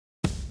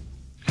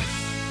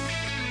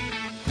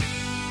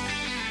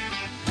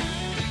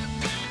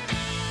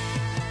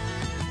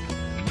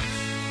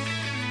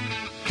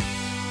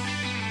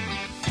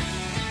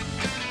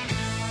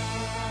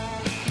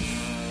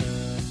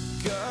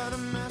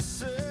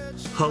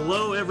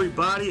Hello,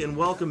 everybody, and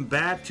welcome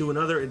back to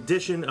another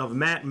edition of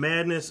Matt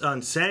Madness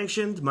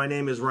Unsanctioned. My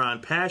name is Ron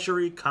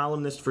Pashery,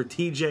 columnist for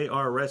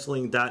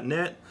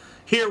TJRWrestling.net.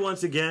 Here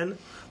once again,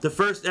 the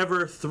first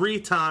ever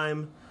three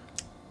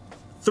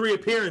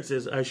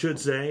appearances, I should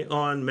say,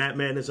 on Matt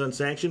Madness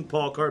Unsanctioned.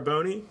 Paul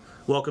Carboni,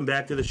 welcome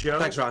back to the show.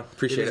 Thanks, Ron.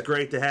 Appreciate it. It's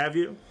great to have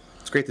you.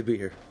 It's great to be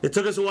here. It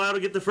took us a while to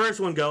get the first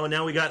one going.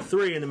 Now we got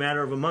three in a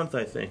matter of a month,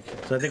 I think.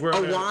 So I think we're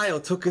a while.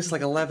 It took us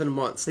like 11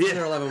 months. 10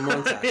 or 11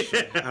 months,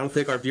 actually. Yeah. I don't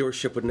think our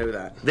viewership would know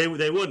that. They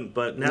wouldn't,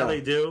 but now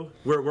they do.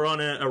 We're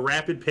on a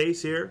rapid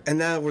pace here. And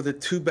now we're the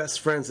two best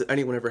friends that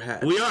anyone ever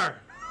had. We are.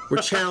 We're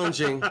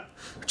challenging.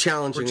 We're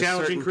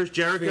challenging Chris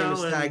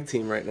Jericho and tag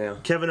team right now.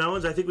 Kevin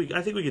Owens. I think we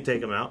could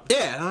take him out.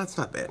 Yeah, no, that's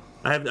not bad.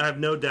 I have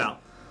no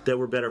doubt that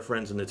we're better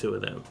friends than the two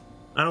of them.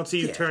 I don't see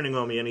you turning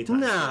on me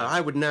anytime. No,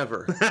 I would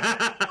never.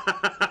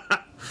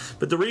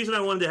 But the reason I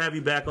wanted to have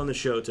you back on the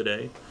show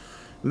today,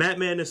 Matt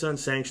Madness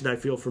Unsanctioned, I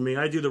feel for me,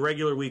 I do the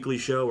regular weekly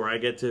show where I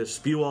get to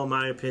spew all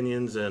my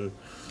opinions, and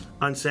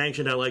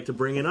Unsanctioned, I like to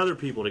bring in other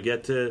people to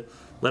get to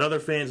let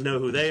other fans know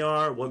who they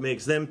are, what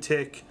makes them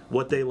tick,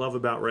 what they love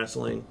about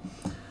wrestling.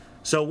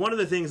 So one of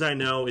the things I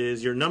know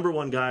is your number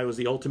one guy was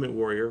the Ultimate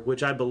Warrior,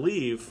 which I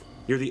believe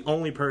you're the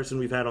only person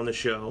we've had on the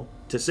show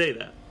to say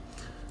that.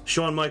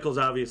 Shawn Michaels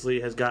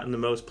obviously has gotten the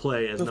most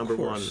play as number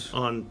one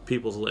on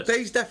people's list.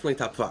 He's definitely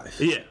top 5.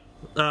 Yeah.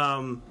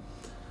 But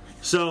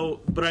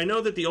I know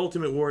that the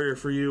Ultimate Warrior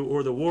for you,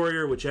 or the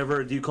Warrior,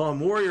 whichever, do you call him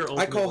Warrior or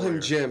Ultimate I call Warrior?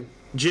 him Jim.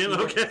 Jim,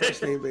 okay.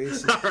 First name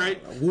basis. All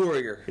right.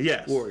 Warrior.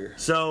 Yes. Warrior.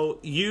 So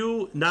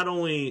you, not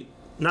only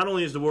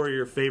is the Warrior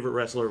your favorite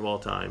wrestler of all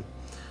time,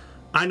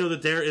 I know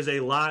that there is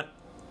a lot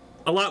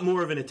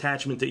more of an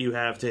attachment that you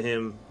have to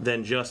him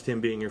than just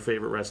him being your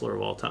favorite wrestler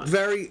of all time.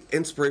 Very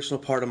inspirational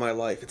part of my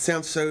life. It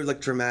sounds so like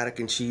dramatic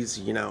and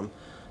cheesy, you know.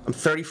 I'm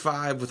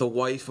 35 with a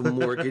wife, a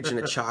mortgage, and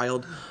a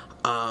child.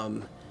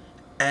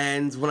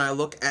 And when I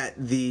look at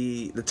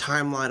the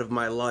timeline of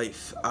my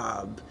life,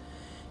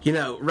 you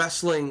know,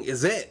 wrestling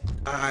is it.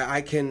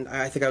 I think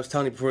I was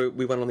telling you before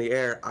we went on the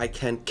air, I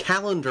can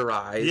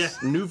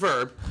calendarize, new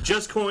verb.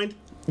 Just coined.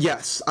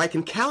 Yes, I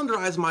can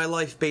calendarize my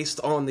life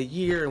based on the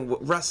year and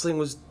what wrestling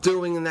was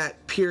doing in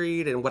that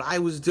period and what I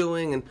was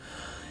doing. And,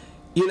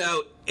 you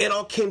know, it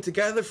all came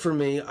together for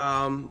me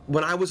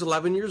when I was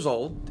 11 years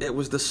old. It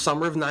was the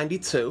summer of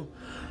 '92.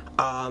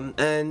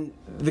 And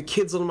the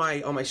kids on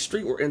my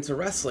street were into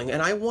wrestling,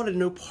 and I wanted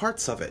no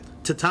parts of it.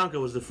 Tatanka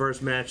was the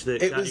first match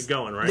that got you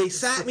going, right? They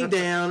sat me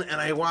down,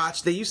 and I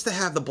watched. They used to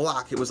have the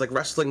block. It was like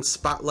Wrestling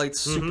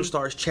Spotlights,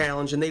 Superstars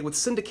Challenge, and they would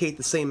syndicate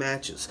the same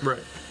matches.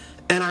 Right.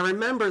 And I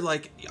remember,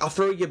 like, I'll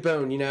throw you a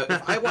bone, you know,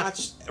 if I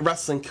watched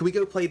wrestling, can we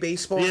go play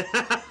baseball? Yeah.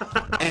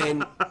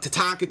 And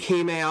Tatanka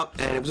came out,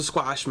 and it was a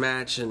squash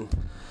match, and...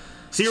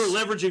 So you were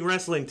leveraging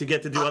wrestling to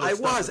get to do other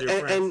stuff with your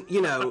friends. And,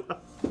 you know,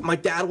 my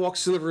dad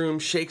walks in the room,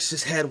 shakes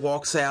his head,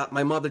 walks out.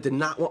 My mother did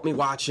not want me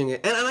watching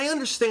it, and I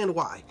understand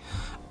why.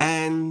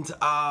 And,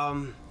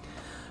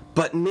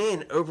 but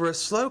man, over a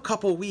slow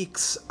couple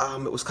weeks,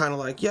 it was kind of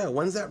like, yo,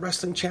 when's that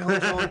wrestling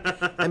challenge on?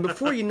 And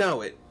before you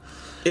know it,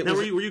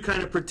 were you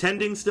kind of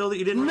pretending still that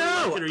you didn't really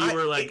like it, or you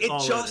were like, it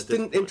just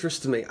didn't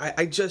interest me.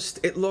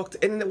 It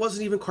looked, and it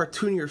wasn't even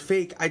cartoony or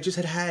fake. I just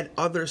had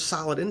other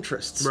solid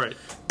interests. Right.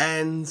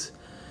 And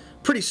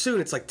pretty soon,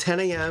 it's like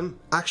 10 a.m.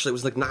 Actually, it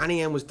was like 9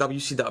 a.m. was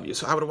WCW.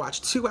 So I would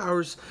watch 2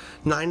 hours,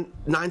 9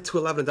 to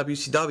 11 of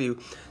WCW,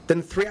 then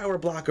a 3-hour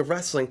block of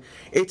wrestling.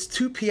 It's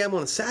 2 p.m.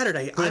 on a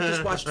Saturday. I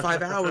just watched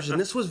 5 hours, and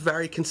this was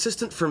very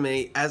consistent for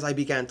me as I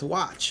began to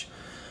watch.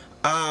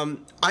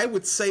 I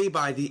would say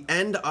by the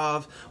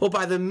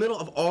middle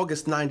of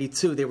August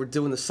 '92, they were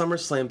doing the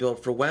SummerSlam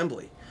build for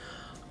Wembley.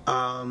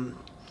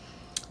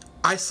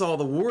 I saw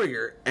the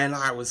Warrior, and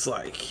I was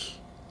like,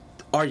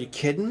 are you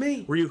kidding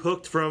me? Were you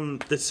hooked from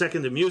the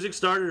second the music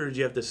started, or did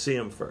you have to see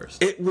him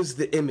first? It was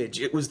the image.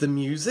 It was the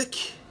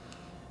music.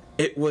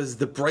 It was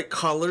the bright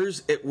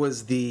colors. It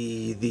was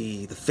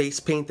the face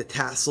paint, the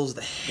tassels,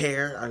 the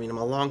hair. I mean, I'm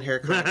a long hair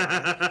kind of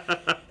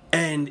guy.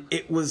 And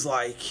it was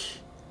like...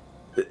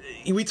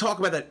 We talk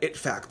about that it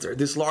factor,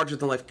 this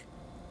larger-than-life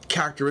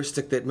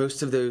characteristic that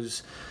most of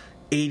those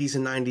 80s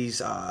and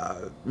 90s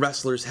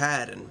wrestlers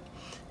had, and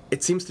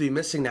it seems to be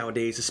missing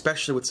nowadays,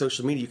 especially with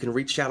social media. You can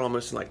reach out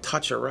almost and like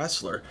touch a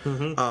wrestler,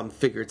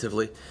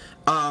 figuratively.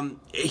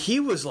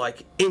 He was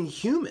like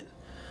inhuman.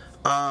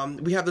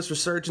 We have this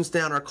resurgence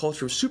now in our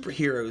culture of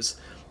superheroes.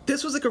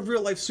 This was like a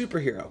real-life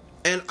superhero,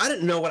 and I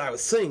didn't know what I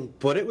was seeing,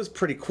 but it was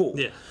pretty cool.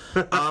 Yeah.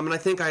 And I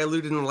think I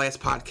alluded in the last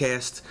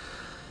podcast,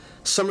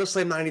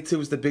 SummerSlam '92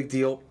 was the big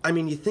deal. I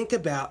mean, you think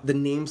about the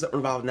names that were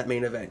involved in that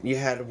main event. You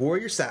had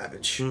Warrior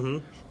Savage.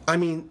 I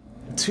mean,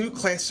 2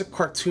 classic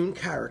cartoon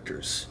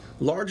characters,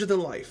 larger than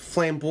life,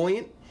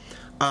 flamboyant,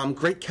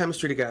 great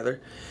chemistry together.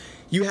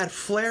 You had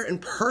Flair and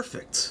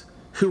Perfect,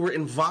 who were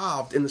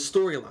involved in the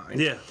storyline.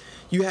 Yeah.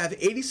 You have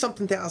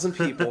 80-something thousand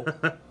people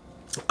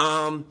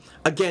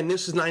Again,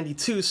 this is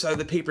 92, so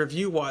the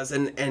pay-per-view was,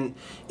 and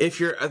if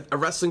you're a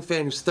wrestling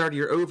fan who's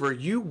 30 or over,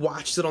 you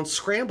watched it on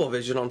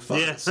Scramble-Vision on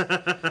Fox.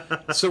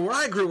 Yeah. So where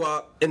I grew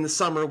up, in the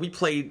summer, we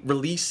played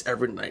Release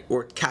every night,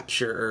 or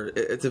Capture, or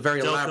it's a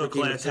very Delco elaborate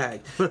game of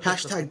tag.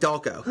 Hashtag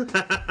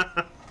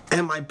Delco.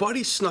 And my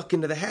buddy snuck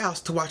into the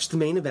house to watch the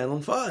main event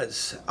on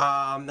Fuzz.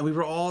 And we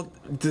were all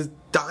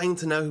dying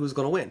to know who was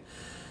going to win.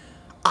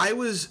 I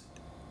was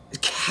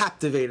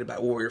captivated by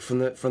Warrior from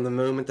the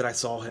moment that I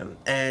saw him,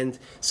 and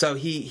so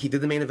he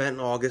did the main event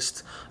in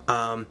August.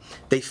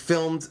 They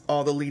filmed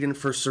all the lead-in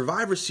for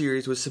Survivor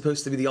Series. Was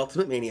supposed to be the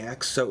Ultimate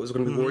Maniacs, so it was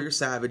going to be Warrior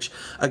Savage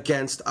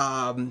against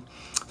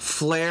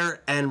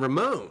Flair and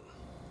Ramon.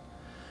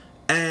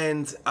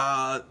 And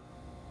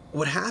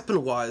what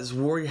happened was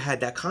Warrior had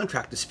that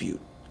contract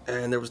dispute,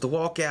 and there was the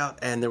walkout,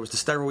 and there was the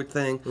steroid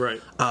thing.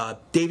 Right.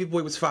 Davey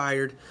Boy was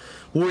fired.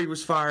 Warrior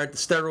was fired. The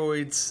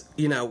steroids,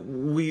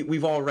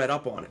 we've all read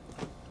up on it.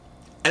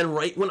 And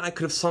right when I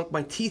could have sunk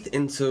my teeth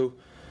into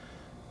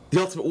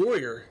the Ultimate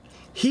Warrior,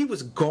 he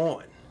was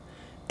gone.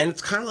 And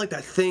it's kind of like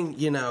that thing,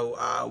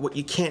 what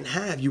you can't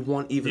have, you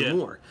want even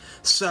more.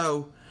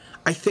 So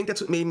I think that's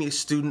what made me a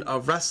student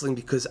of wrestling,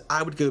 because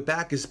I would go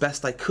back as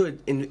best I could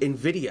in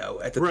video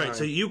at the time. Right,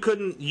 so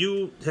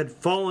you had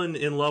fallen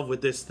in love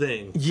with this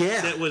thing.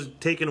 Yeah. That was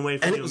taken away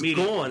from and you it was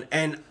immediately. gone.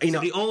 And,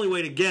 So the only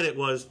way to get it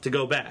was to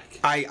go back.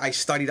 I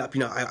studied up,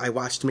 I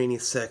watched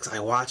Mania 6, I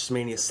watched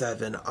Mania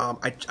 7,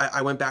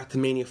 I went back to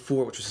Mania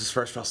 4, which was his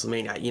first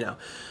WrestleMania,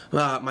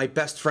 my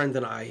best friend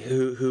and I,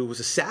 who was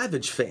a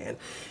Savage fan,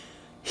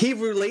 he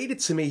related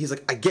to me. He's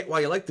like, I get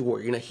why you like the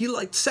Warrior. He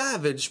liked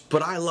Savage,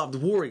 but I loved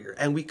Warrior,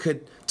 and we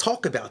could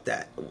talk about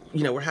that.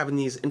 We're having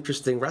these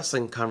interesting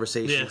wrestling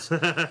conversations.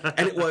 Yeah.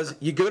 And it was,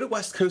 you go to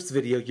West Coast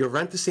Video, you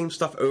rent the same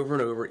stuff over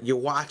and over, you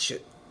watch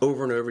it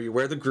over and over, you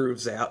wear the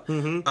grooves out,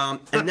 and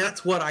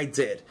that's what I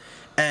did.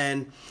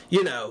 And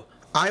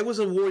I was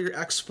a Warrior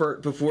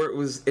expert before it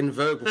was in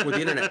vogue, before the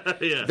internet.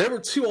 Yeah. There were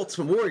 2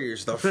 Ultimate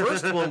Warriors. The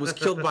first one was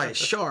killed by a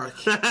shark.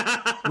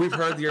 We've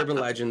heard the urban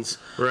legends.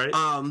 Right.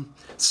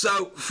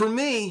 So for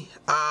me,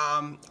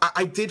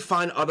 I did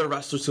find other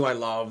wrestlers who I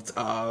loved.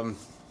 I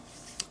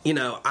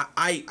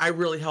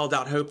really held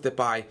out hope that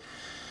by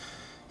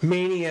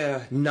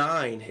Mania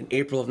 9 in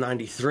April of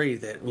 93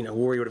 that,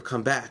 Warrior would have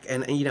come back.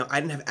 And I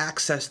didn't have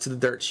access to the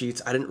dirt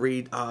sheets. I didn't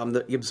read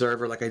the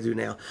Observer like I do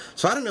now.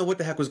 So I don't know what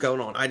the heck was going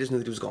on. I just knew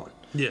that he was gone.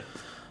 Yeah.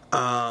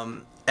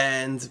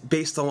 And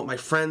based on what my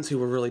friends who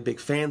were really big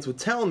fans would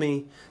tell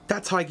me,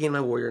 that's how I gained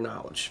my Warrior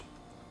knowledge.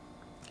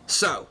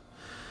 So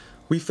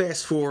we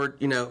fast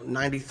forward,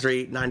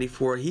 93,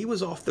 94. He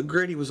was off the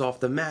grid. He was off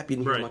the map. You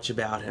didn't hear much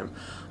about him.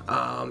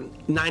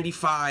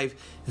 95,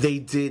 they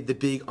did the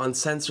big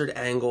uncensored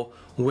angle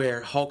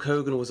where Hulk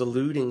Hogan was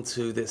alluding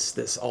to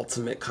this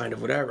ultimate kind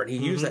of whatever. And he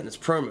used that in his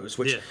promos,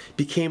 which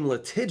became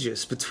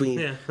litigious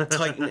between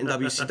Titan and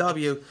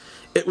WCW.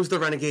 It was the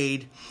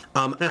Renegade.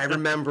 I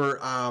remember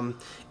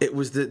it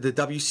was the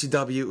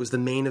WCW. It was the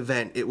main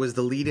event. It was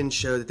the lead-in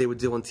show that they would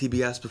do on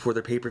TBS before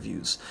their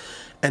pay-per-views.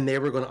 And they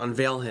were going to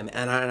unveil him.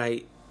 And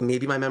I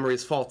maybe my memory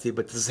is faulty,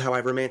 but this is how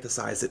I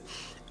romanticize it.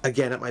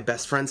 Again, at my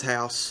best friend's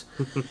house,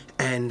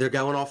 and they're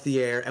going off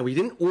the air, and we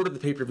didn't order the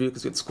pay-per-view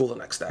because we had school the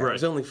next day. Right. I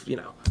was only,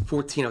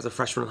 14. I was a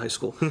freshman in high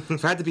school, so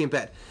I had to be in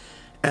bed.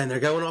 And they're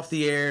going off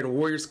the air, and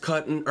Hogan's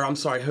cutting a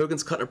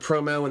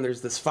promo, and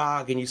there's this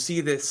fog, and you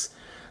see this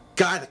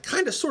guy that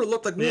kind of sort of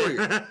looked like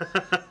Warrior,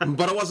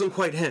 but it wasn't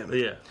quite him.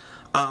 Yeah.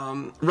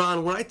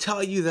 Ron, when I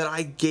tell you that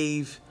I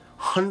gave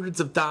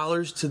hundreds of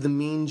dollars to the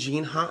Mean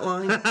Gene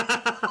hotline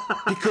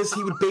because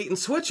he would bait and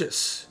switch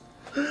us.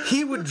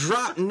 He would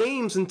drop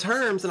names and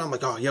terms, and I'm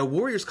like, oh, yeah,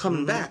 Warrior's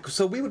coming back.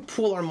 So we would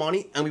pool our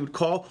money, and we would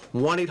call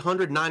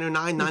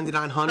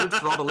 1-800-909-9900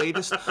 for all the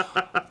latest.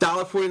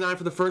 $1.49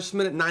 for the first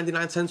minute,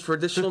 99 cents for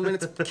additional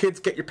minutes. Kids,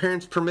 get your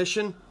parents'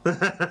 permission.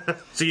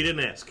 So you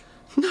didn't ask?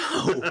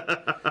 No.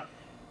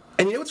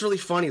 And what's really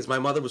funny is my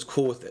mother was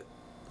cool with it.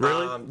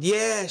 Really?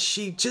 Yeah,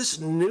 she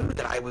just knew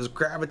that I was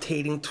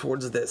gravitating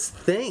towards this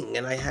thing,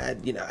 and I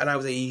had, and I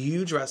was a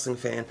huge wrestling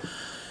fan.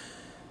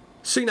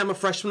 So, I'm a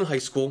freshman in high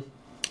school.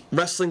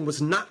 Wrestling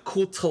was not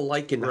cool to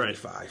like in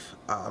 95.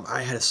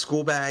 I had a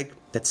school bag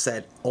that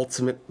said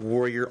Ultimate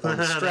Warrior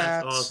on straps.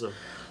 That's awesome.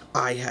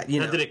 I had,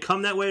 Now, did it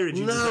come that way, or did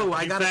you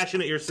fashion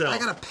it yourself? I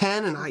got a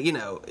pen, and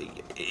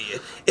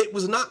it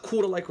was not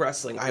cool to like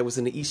wrestling. I was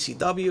in the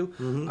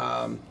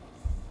ECW.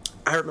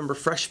 I remember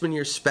freshman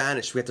year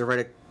Spanish, we had to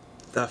write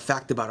a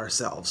fact about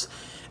ourselves.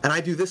 And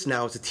I do this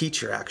now as a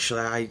teacher,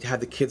 actually. I had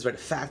the kids write a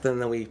fact, and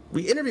then we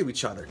interview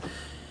each other.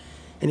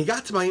 And he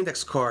got to my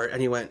index card,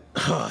 and he went,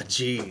 oh,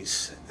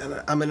 geez.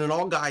 And I'm in an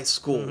all-guys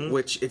school,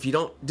 which if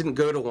you didn't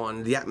go to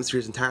one, the atmosphere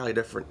is entirely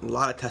different. A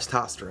lot of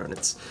testosterone.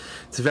 It's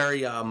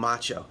very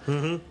macho.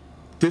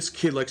 This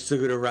kid likes to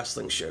go to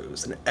wrestling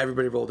shows, and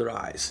everybody rolled their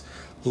eyes.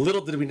 Little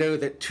did we know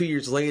that 2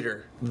 years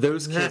later,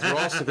 those kids were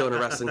also going to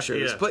wrestling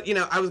shows. Yeah. But,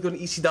 I was going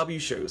to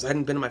ECW shows. I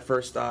hadn't been to my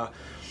first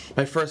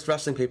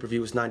wrestling pay-per-view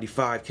was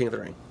 95, King of the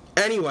Ring.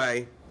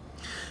 Anyway,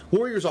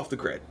 Warrior's off the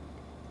grid.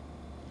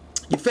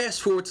 You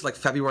fast forward to like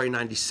February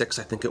 '96,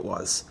 I think it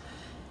was.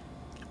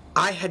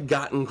 I had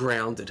gotten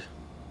grounded.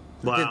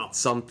 Wow. I did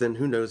something.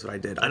 Who knows what I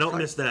did? I don't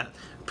miss that.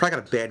 Probably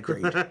got a bad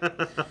grade.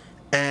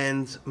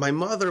 And my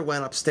mother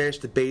went upstairs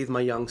to bathe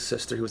my young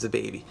sister, who was a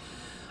baby.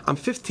 I'm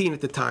 15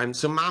 at the time,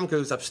 so Mom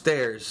goes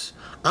upstairs.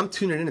 I'm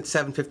tuning in at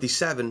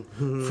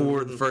 7:57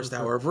 for the first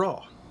hour of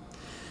Raw.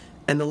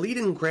 And the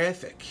lead-in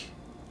graphic,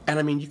 and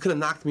I mean, you could have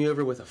knocked me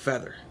over with a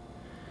feather.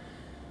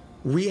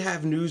 We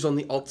have news on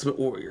the Ultimate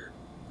Warrior.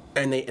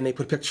 And they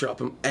put a picture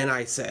up, and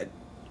I said,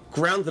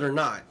 grounded or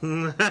not.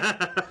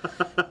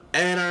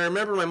 And I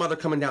remember my mother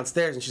coming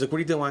downstairs, and she's like, what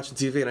are you doing watching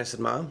TV? And I said,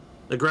 Mom?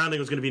 The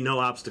grounding was going to be no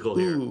obstacle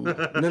here. Ooh,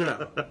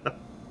 no.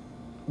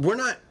 We're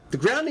not. The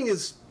grounding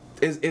is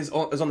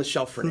on the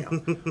shelf for now.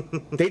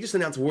 They just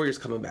announced Warriors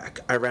coming back.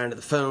 I ran to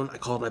the phone. I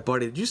called my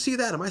buddy. Did you see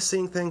that? Am I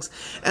seeing things?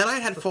 And I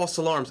had false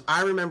alarms.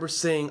 I remember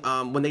seeing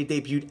when they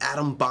debuted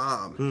Adam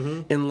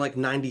Bomb in like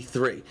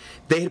 '93.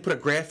 They had put a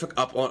graphic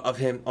up of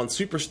him on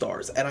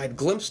Superstars, and I had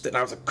glimpsed it. And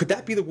I was like, could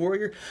that be the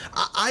Warrior?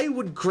 I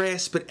would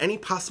grasp at any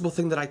possible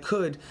thing that I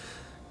could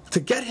to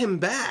get him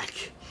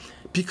back,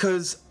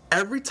 because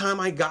every time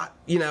I got,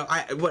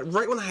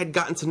 right when I had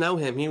gotten to know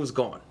him, he was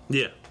gone.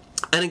 Yeah.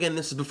 And again,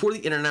 this is before the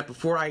internet,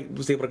 before I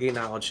was able to gain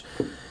knowledge.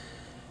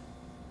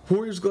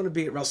 Warriors going to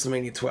be at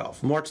WrestleMania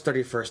 12, March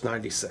 31st,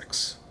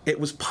 '96. It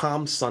was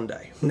Palm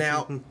Sunday.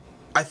 Now,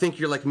 I think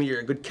you're like me, you're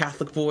a good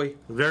Catholic boy.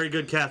 Very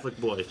good Catholic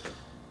boy.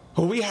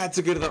 Well, we had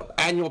to go to the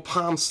annual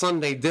Palm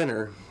Sunday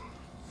dinner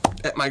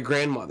at my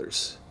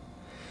grandmother's.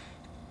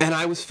 And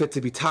I was fit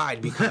to be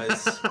tied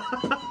because...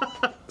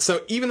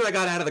 So even though I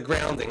got out of the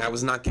grounding, I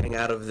was not getting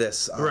out of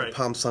this Right.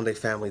 Palm Sunday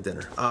family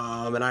dinner.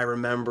 And I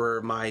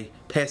remember my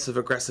passive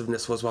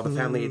aggressiveness was while the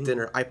family ate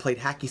dinner, I played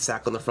hacky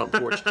sack on the front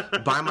porch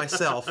by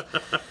myself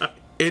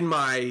in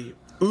my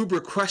uber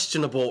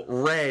questionable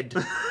red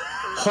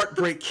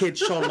Heartbreak Kid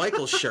Shawn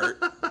Michaels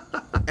shirt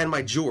and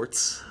my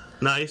jorts.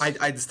 Nice.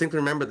 I distinctly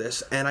remember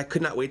this, and I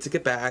could not wait to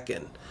get back.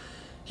 And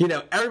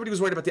everybody was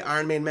worried about the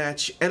Iron Man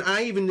match, and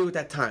I even knew at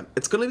that time,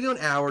 it's going to be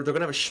an hour, they're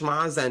going to have a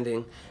schmaz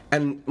ending,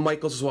 and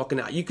Michaels is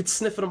walking out. You could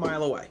sniff it a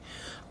mile away.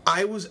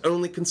 I was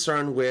only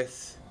concerned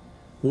with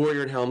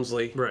Warrior and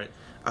Helmsley. Right.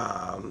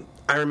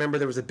 I remember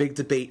there was a big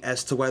debate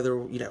as to whether,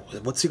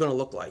 what's he going to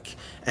look like?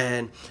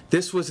 And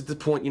this was at the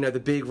point, the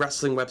big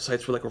wrestling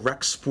websites were like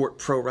Rec Sport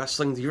Pro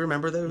Wrestling. Do you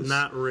remember those?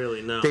 Not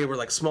really, no. They were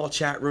like small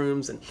chat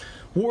rooms, and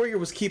Warrior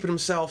was keeping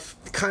himself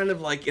kind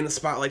of like in the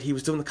spotlight. He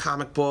was doing the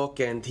comic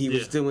book, and he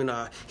was doing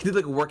he did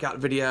like a workout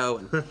video,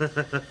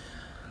 and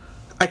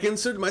I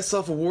considered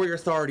myself a Warrior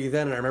authority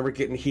then, and I remember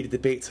getting heated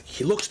debates. Like,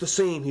 he looks the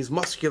same, he's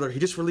muscular, he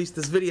just released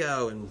this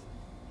video, and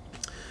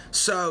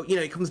so,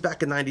 he comes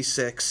back in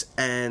 '96,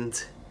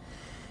 and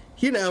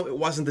it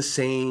wasn't the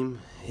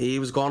same. He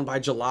was gone by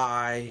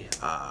July.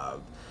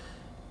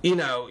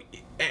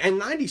 And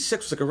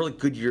 '96 was like a really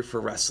good year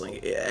for wrestling.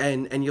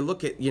 And you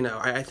look at,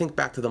 I think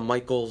back to the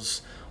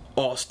Michaels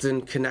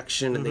Austin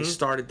connection, and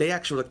they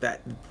actually looked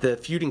at the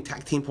feuding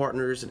tag team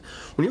partners. And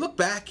when you look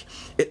back,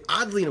 it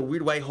oddly, in a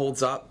weird way,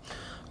 holds up.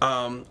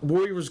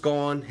 Warrior was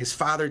gone. His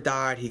father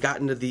died. He got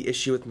into the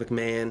issue with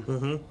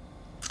McMahon.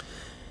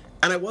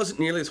 And I wasn't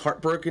nearly as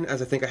heartbroken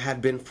as I think I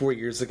had been 4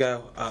 years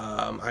ago.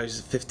 I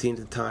was 15 at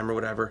the time or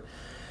whatever.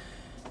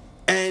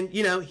 And,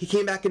 he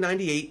came back in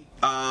 '98.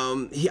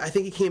 I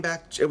think he came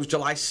back, it was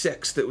July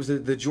 6th. It was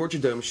the Georgia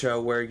Dome show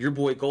where your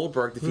boy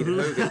Goldberg defeated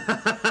Hogan.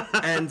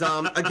 And,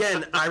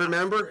 again, I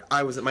remember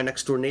I was at my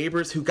next door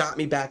neighbor's who got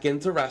me back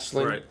into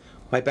wrestling. Right.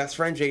 My best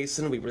friend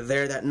Jason, we were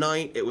there that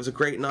night. It was a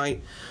great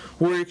night.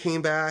 Warrior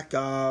came back.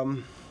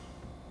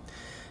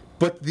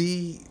 But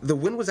the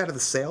wind was out of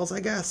the sails, I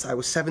guess. I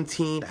was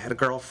 17. I had a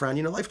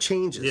girlfriend. Life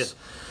changes. Yeah.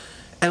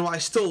 And while I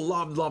still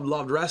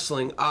loved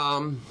wrestling,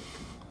 I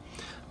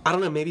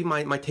don't know, maybe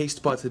my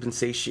taste buds had been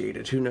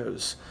satiated. Who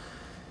knows?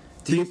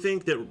 Do you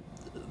think that...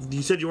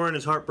 You said you weren't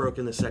as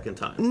heartbroken the second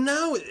time.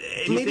 No.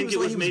 Do you think it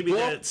was maybe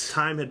that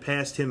time had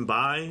passed him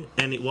by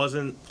and it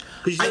wasn't...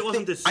 Because you said it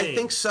wasn't the same. I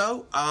think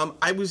so.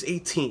 I was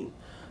 18.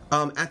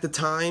 At the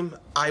time,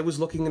 I was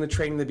looking into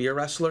training to be a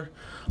wrestler.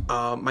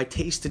 My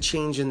taste had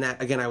changed in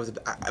that, again,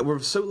 we're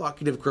so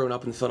lucky to have grown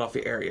up in the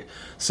Philadelphia area.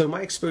 So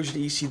my exposure to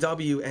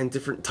ECW and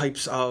different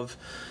types of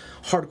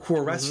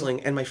hardcore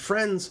wrestling, and my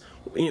friends,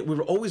 we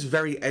were always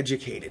very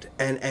educated.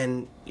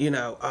 And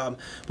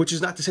which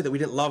is not to say that we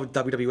didn't love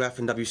WWF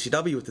and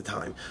WCW at the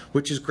time,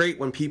 which is great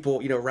when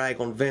people, rag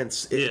on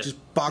Vince. It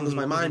just boggles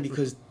my mind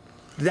because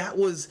that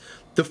was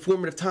the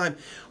formative time.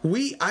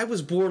 I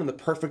was born in the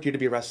perfect year to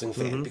be a wrestling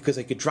fan because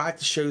I could drive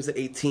to shows at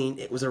 18.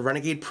 It was a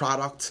renegade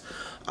product.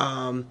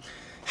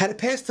 Had it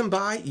passed him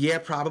by? Yeah,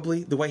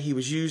 probably. The way he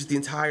was used, the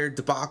entire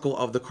debacle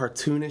of the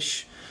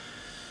cartoonish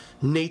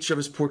nature of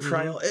his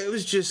portrayal, it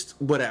was just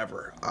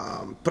whatever.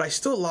 But I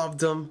still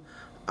loved him.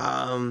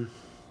 The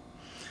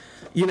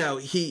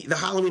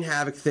Halloween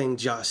Havoc thing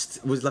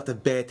just was left a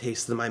bad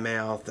taste in my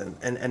mouth,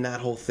 and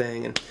that whole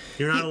thing. And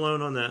you're not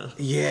alone on that.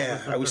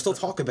 Yeah, we still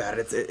talk about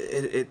it.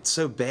 It's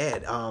so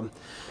bad.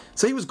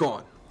 So he was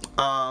gone,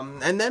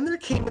 and then there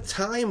came a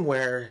time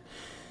where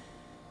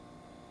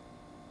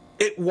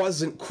it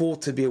wasn't cool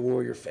to be a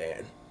Warrior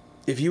fan.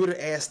 If you would have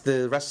asked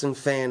the wrestling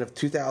fan of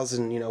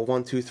 2000,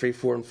 1, 2, 3,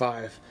 4, and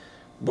 5,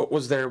 what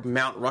was their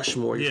Mount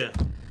Rushmore? Yeah.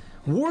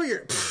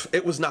 Warrior,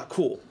 it was not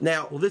cool.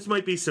 Now, Well, this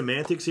might be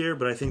semantics here,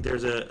 but I think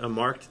there's a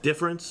marked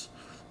difference.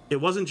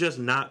 It wasn't just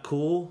not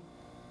cool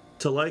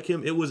to like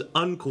him; it was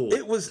uncool.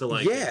 it was, to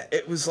like him.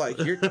 it was like,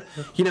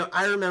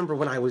 I remember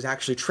when I was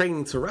actually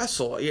training to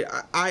wrestle,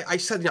 I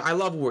said, I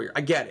love Warrior,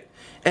 I get it,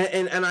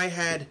 and I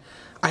had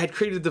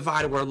created a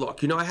divide where,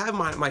 look, I have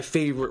my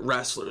favorite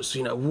wrestlers,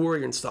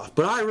 Warrior and stuff,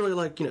 but I really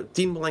like,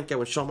 Dean Malenko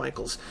and Shawn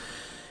Michaels.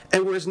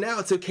 And whereas now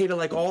it's okay to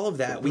like all of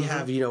that. We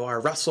have, our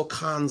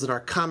WrestleCons and our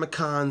Comic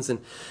Cons, and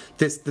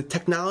the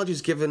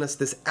technology's given us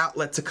this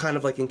outlet to kind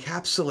of like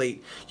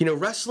encapsulate.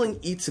 Wrestling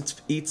eats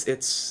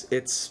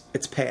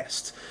its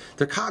past.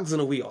 They're cogs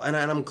in a wheel, and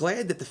I'm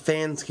glad that the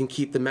fans can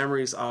keep the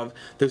memories of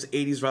those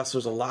 '80s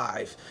wrestlers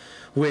alive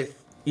with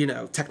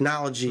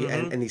technology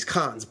and these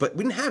cons. But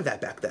we didn't have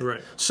that back then.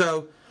 Right.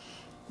 So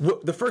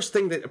the first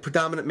thing that a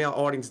predominant male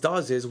audience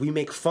does is we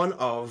make fun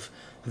of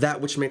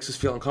that which makes us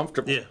feel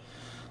uncomfortable. Yeah.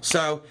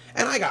 So,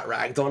 and I got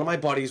ragged on, and my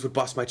buddies would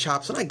bust my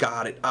chops, and I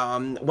got it.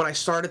 When I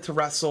started to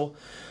wrestle,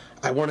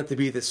 I wanted to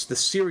be this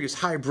serious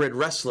hybrid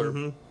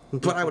wrestler,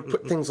 but I would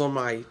put things on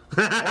my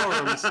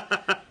arms,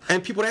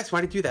 and people would ask,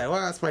 why did you do that?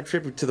 Well, that's my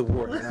tribute to the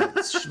war, and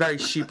I very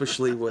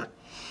sheepishly would.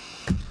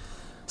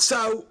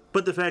 So,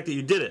 But the fact that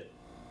you did it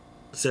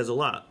says a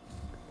lot.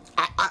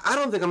 I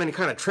don't think I'm any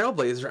kind of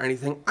trailblazer or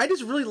anything. I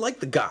just really like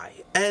the guy,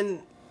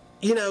 and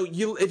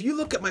if you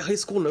look at my high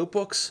school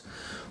notebooks,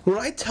 when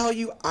I tell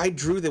you I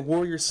drew the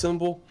Warrior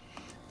symbol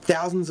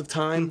thousands of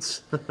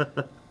times,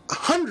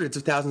 hundreds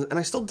of thousands, and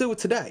I still do it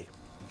today.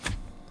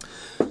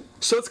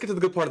 So let's get to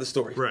the good part of the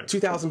story. Right.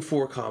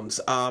 2004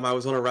 comes. I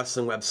was on a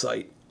wrestling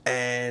website,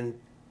 and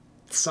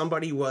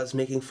somebody was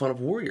making fun of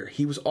Warrior.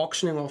 He was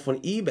auctioning off on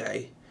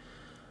eBay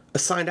a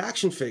signed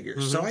action figure.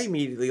 So I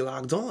immediately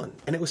logged on,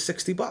 and it was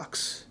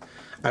 $60.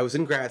 I was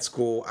in grad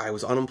school, I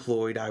was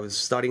unemployed, I was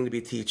studying to be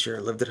a teacher,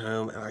 lived at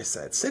home, and I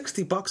said,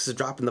 $60 is a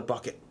drop in the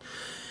bucket.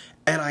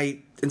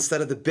 And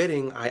instead of the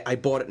bidding, I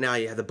bought it now.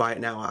 You had the buy it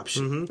now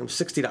option. It was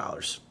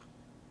 $60.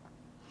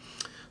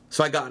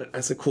 So I got it.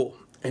 I said, cool.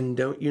 And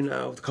don't you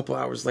know, a couple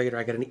hours later,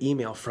 I got an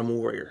email from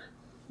Warrior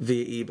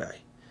via eBay.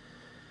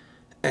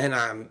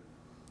 And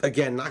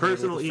again, not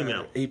Personal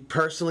email. He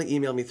personally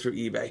emailed me through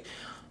eBay.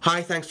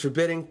 Hi, thanks for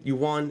bidding. You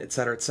won, et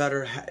cetera, et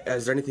cetera.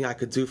 Is there anything I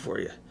could do for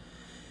you?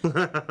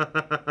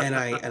 and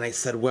I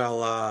said,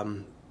 well,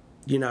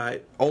 I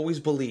always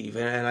believe,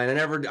 and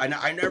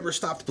I never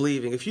stopped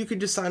believing. If you could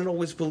just sign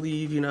Always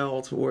Believe,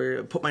 Ultimate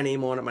Warrior, put my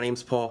name on it. My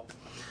name's Paul,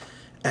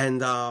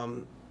 and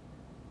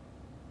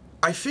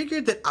I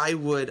figured that I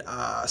would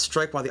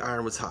strike while the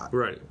iron was hot.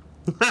 Right.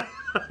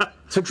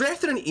 So I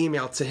drafted an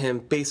email to him.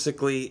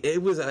 Basically,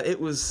 it was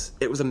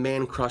a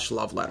man crush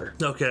love letter.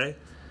 Okay.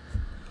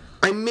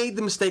 I made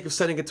the mistake of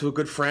sending it to a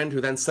good friend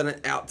who then sent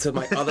it out to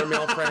my other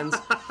male friends.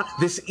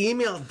 This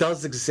email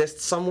does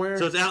exist somewhere.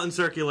 So it's out in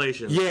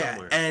circulation. Yeah,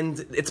 somewhere. and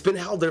it's been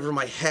held over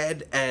my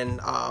head, and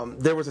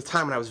there was a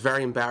time when I was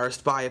very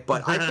embarrassed by it,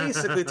 but I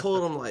basically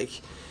told him, like,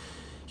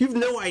 you have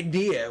no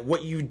idea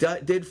what you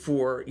did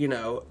for,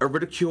 a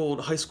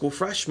ridiculed high school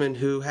freshman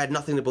who had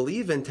nothing to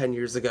believe in 10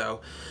 years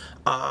ago.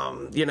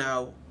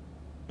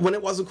 When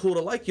it wasn't cool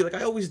to like you, like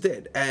I always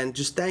did, and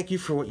just thank you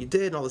for what you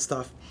did and all this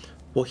stuff.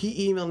 Well,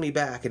 he emailed me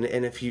back, and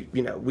if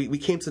we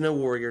came to know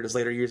Warrior in his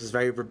later years as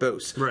very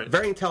verbose, right.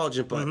 very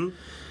intelligent, but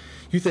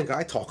you think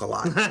I talk a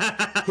lot.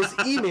 His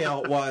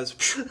email was,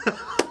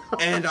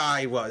 and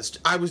I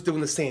was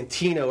doing the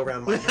Santino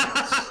around my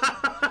house.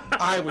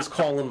 I was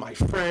calling my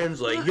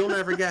friends, like, you'll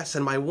never guess.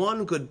 And my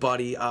one good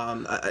buddy,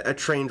 a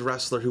trained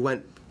wrestler who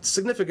went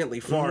significantly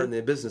far in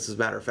the business, as a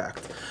matter of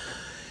fact,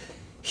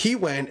 he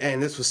went,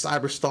 and this was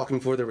cyber stalking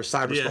before there was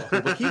cyber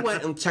stalking, but he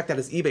went and checked out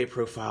his eBay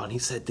profile, and he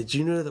said, did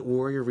you know that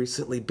Warrior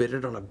recently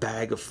bidded on a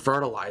bag of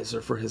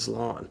fertilizer for his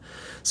lawn?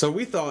 So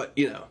we thought,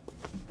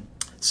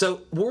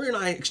 So Warrior and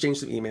I exchanged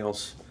some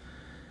emails,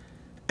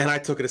 and I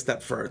took it a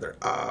step further.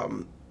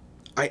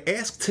 I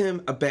asked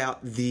him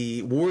about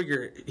the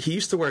Warrior. He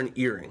used to wear an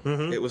earring.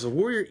 It was a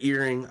Warrior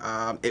earring.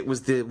 It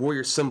was the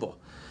Warrior symbol.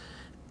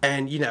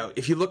 And,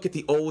 if you look at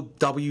the old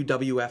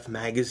WWF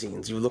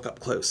magazines, you look up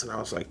close, and I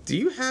was like, do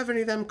you have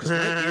any of them? Because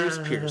my ears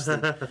pierced.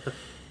 And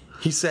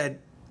he said,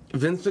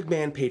 Vince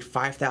McMahon paid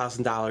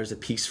 $5,000 a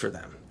piece for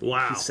them.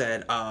 Wow. He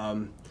said,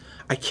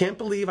 I can't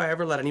believe I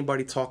ever let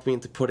anybody talk me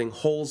into putting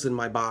holes in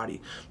my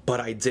body, but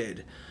I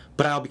did.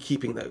 But I'll be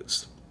keeping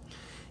those.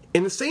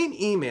 In the same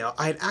email,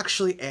 I had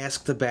actually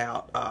asked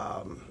about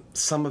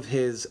some of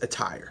his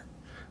attire.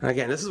 And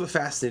again, this is what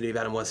fascinated me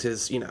about him was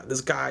his,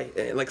 this guy,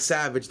 like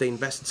Savage, they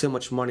invested so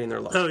much money in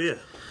their life. Oh, yeah.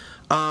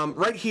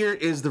 Right here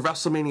is the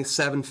WrestleMania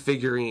 7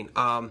 figurine.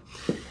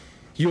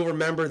 You'll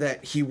remember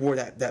that he wore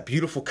that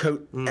beautiful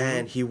coat,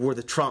 and he wore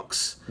the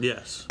trunks.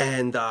 Yes.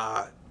 And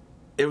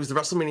it was the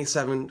WrestleMania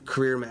 7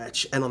 career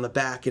match, and on the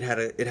back it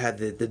had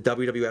the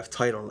WWF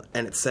title,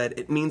 and it said,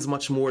 "It means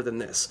much more than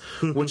this,"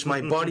 which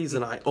my buddies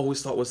and I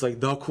always thought was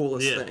like the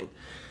coolest thing.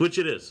 Which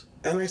it is.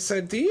 And I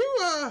said, do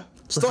you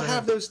still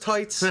have those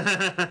tights?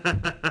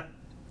 And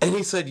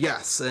he said,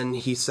 yes. And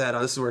he said,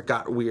 this is where it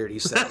got weird. He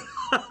said,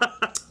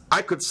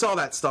 I could sell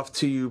that stuff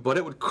to you, but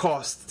it would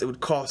cost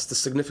a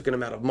significant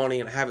amount of money,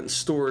 and I have it in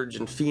storage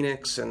in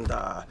Phoenix, and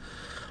I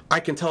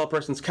can tell a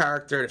person's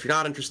character, and if you're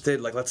not interested,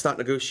 like, let's not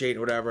negotiate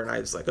or whatever. And I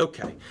was like,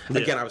 okay.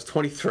 Again, I was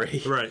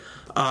 23. Right.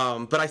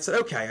 But I said,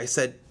 okay. I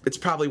said, it's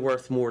probably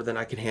worth more than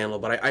I can handle,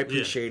 but I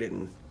appreciate it.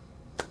 And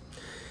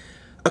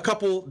a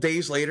couple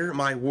days later,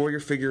 my Warrior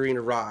figurine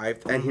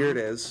arrived, and here it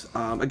is.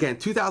 Again,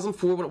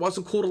 2004, when it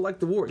wasn't cool to like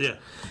the Warrior. Yeah.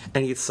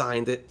 And he had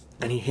signed it,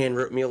 and he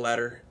handwrote me a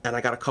letter, and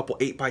I got a couple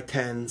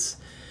 8x10s.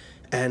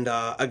 And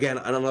again,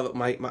 another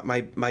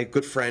my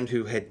good friend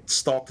who had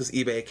stalked his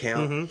eBay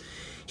account,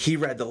 he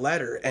read the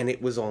letter, and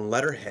it was on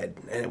letterhead,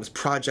 and it was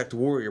Project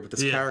Warrior with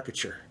this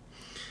caricature.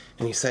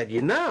 And he said,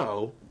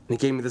 and he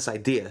gave me this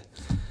idea.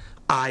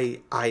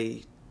 I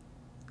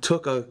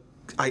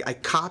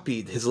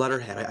copied his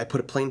letterhead. I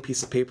put a plain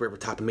piece of paper over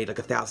top and made like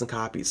 1,000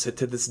 copies. So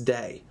to this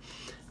day,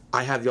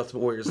 I have the Ultimate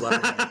Warrior's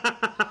letterhead.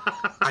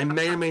 I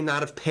may or may not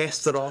have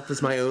passed it off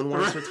as my own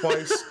once or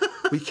twice.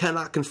 We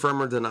cannot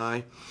confirm or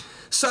deny.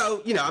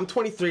 So, I'm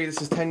 23.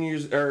 This is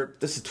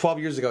 12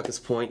 years ago at this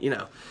point.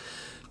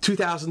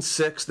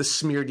 2006, the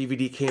Smear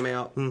DVD came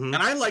out, and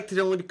I liked it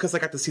only because I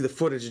got to see the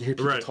footage and hear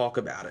people talk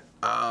about it.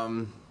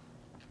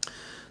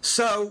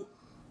 So,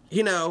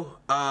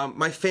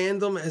 my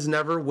fandom has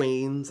never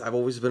waned. I've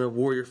always been a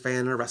Warrior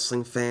fan and a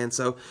wrestling fan.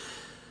 So,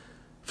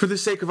 for the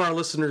sake of our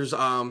listeners,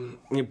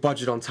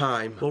 budget on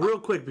time. Well, real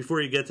quick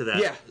before you get to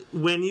that,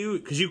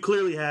 because you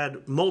clearly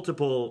had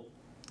multiple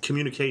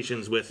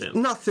communications with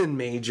him. Nothing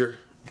major.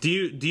 Do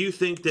you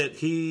think that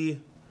he,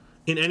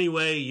 in any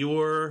way,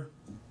 your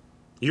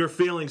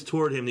feelings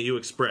toward him that you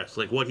expressed,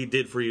 like what he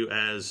did for you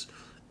as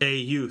a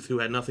youth who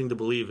had nothing to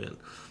believe in,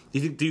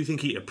 do you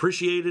think he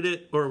appreciated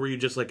it, or were you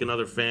just like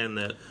another fan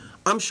that...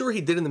 I'm sure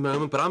he did in the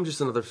moment, but I'm just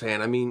another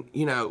fan. I mean,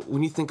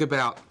 when you think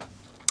about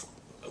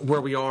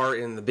where we are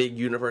in the big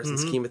universe and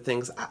scheme of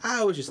things,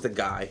 I was just a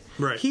guy.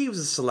 Right. He was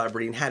a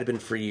celebrity and had been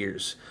for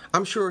years.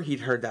 I'm sure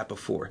he'd heard that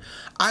before.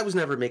 I was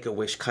never a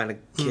Make-A-Wish kind of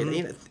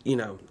kid,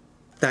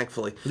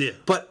 thankfully. Yeah.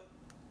 But,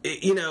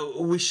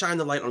 we shine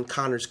the light on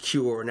Connor's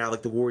Cure, now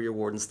like the Warrior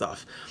Ward and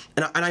stuff.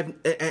 And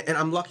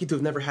I'm lucky to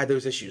have never had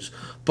those issues.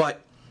 But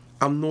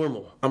I'm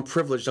normal. I'm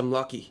privileged. I'm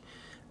lucky.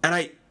 And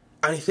I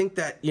think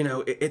that,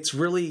 it's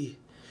really,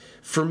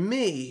 for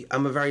me,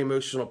 I'm a very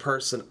emotional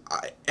person.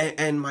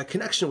 And my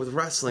connection with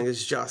wrestling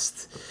is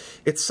just,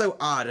 it's so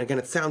odd. And again,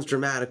 it sounds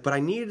dramatic, but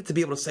I needed to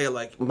be able to say,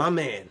 like, my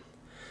man,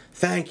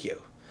 thank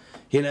you.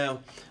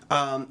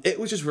 It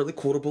was just really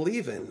cool to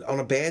believe in. On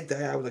a bad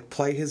day, I would like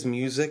play his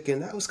music,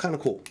 and that was kind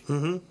of cool.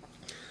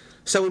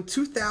 So in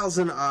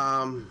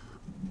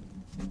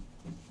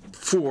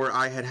 2004,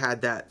 I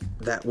had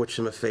that Witch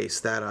in my face,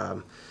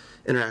 that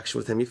interaction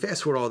with him. You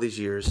fast forward all these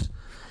years,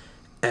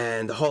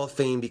 and the Hall of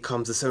Fame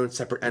becomes its own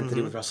separate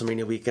entity with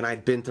WrestleMania week, and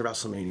I'd been to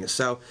WrestleMania.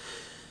 So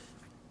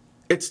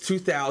it's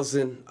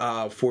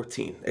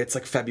 2014. It's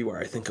like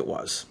February, I think it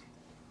was.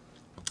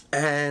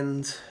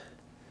 And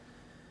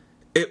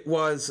it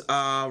was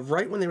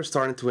right when they were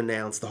starting to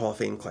announce the Hall of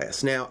Fame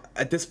class. Now,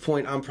 at this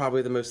point, I'm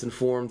probably the most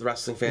informed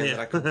wrestling fan that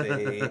I could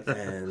be,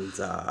 and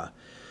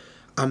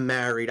I'm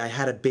married. I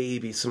had a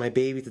baby, so my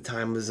baby at the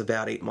time was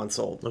about 8 months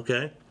old.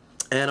 Okay.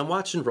 And I'm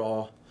watching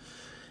Raw,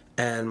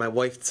 and my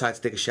wife decides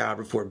to take a shower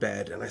before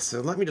bed, and I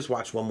said, let me just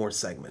watch one more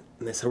segment.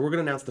 And they said, we're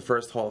going to announce the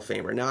first Hall of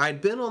Famer. Now,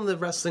 I'd been on the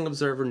Wrestling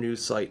Observer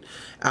news site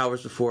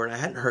hours before, and I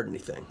hadn't heard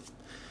anything.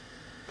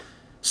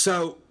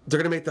 So, they're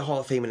going to make the Hall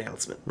of Fame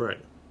announcement. Right.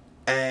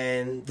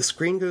 And the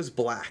screen goes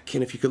black,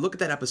 and if you could look at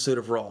that episode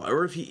of Raw,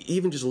 or if you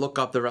even just look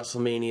up the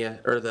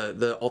WrestleMania, or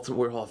the Ultimate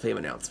Warrior Hall of Fame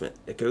announcement,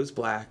 it goes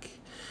black,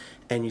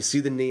 and you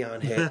see the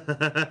neon hit,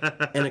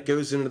 and it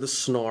goes into the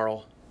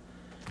snarl.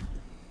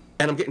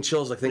 And I'm getting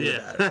chills like thinking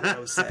about it. I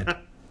was sad.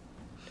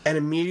 And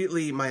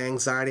immediately my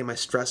anxiety, my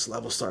stress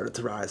level started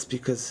to rise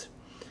because,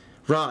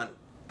 Ron,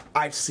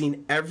 I've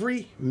seen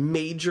every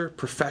major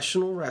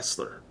professional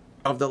wrestler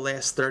of the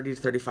last 30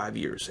 to 35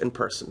 years in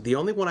person. The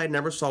only one I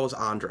never saw was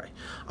Andre.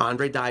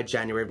 Andre died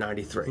January of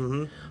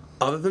 93.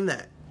 Other than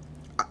that,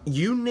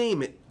 you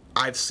name it,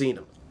 I've seen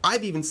him.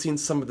 I've even seen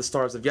some of the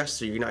stars of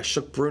yesteryear. I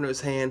shook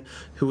Bruno's hand,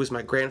 who was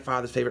my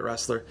grandfather's favorite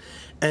wrestler.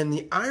 And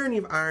the irony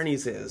of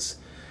ironies is,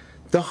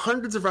 the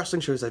hundreds of wrestling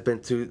shows I've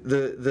been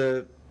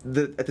to,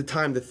 at the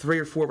time, the 3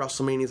 or 4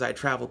 WrestleManias I had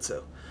traveled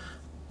to,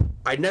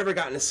 I'd never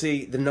gotten to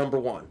see the number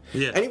one.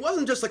 Yeah. And he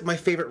wasn't just like my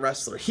favorite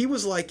wrestler. He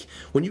was like,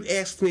 when you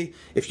asked me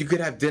if you could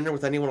have dinner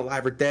with anyone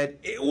alive or dead,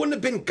 it wouldn't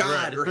have been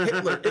God or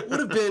Hitler. It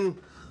would have been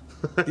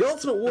the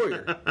Ultimate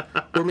Warrior.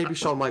 Or maybe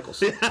Shawn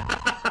Michaels.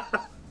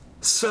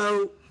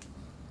 So,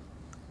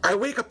 I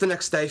wake up the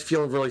next day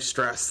feeling really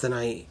stressed, and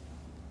I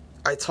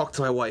talked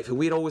to my wife, and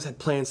we'd always had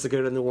plans to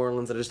go to New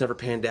Orleans that just never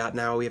panned out.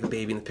 Now we have a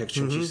baby in the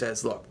picture, and she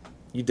says, look,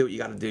 you do what you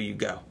got to do, you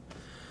go.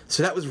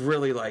 So that was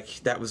really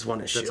that was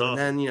one issue. That's awesome.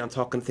 And then,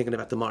 I'm thinking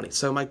about the money.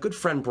 So my good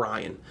friend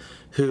Brian,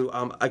 who,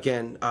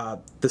 again,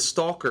 the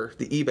stalker,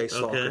 the eBay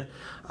stalker,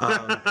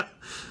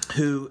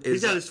 who is...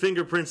 He's got his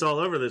fingerprints all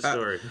over this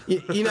story.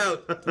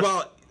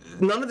 Well,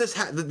 none of this...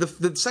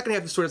 the second half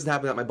of the story doesn't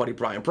happen about my buddy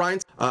Brian.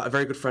 Brian's a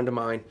very good friend of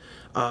mine,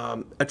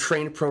 a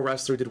trained pro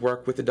wrestler, did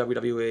work with the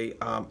WWE.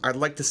 I'd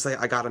like to say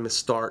I got him his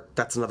start.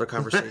 That's another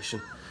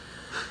conversation.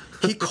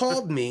 He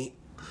called me,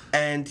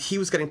 and he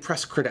was getting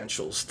press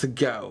credentials to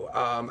go.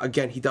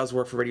 Again, he does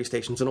work for radio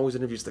stations and always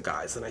interviews the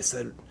guys. And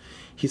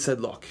he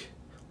said, look,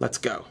 let's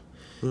go.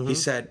 Mm-hmm. He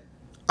said,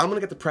 I'm going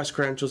to get the press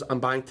credentials. I'm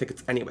buying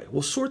tickets anyway.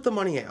 We'll sort the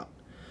money out.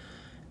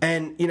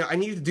 And, I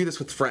needed to do this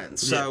with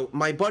friends. So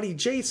my buddy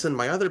Jason,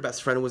 my other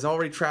best friend, was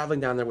already traveling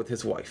down there with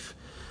his wife.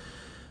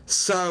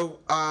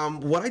 So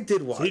what I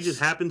did was... So he just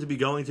happened to be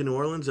going to New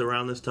Orleans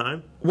around this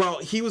time? Well,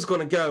 he was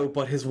going to go,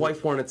 but his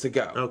wife wanted to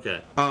go.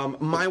 Okay.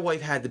 My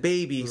wife had the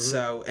baby,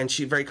 and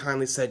she very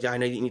kindly said, yeah, I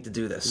know you need to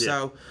do this. Yeah.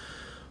 So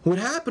what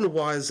happened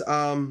was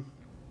I'm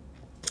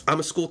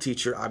a school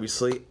teacher,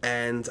 obviously,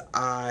 and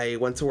I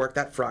went to work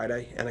that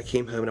Friday, and I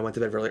came home, and I went to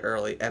bed really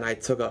early, and I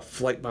took a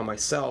flight by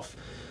myself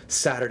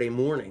Saturday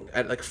morning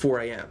at 4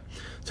 a.m.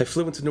 So I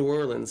flew into New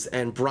Orleans,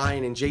 and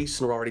Brian and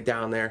Jason were already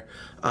down there,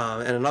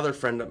 and another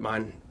friend of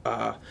mine.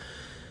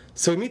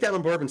 So we meet down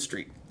on Bourbon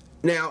Street.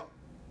 Now,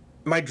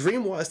 my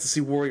dream was to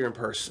see Warrior in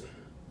person.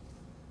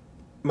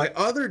 My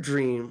other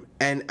dream,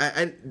 and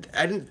I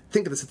didn't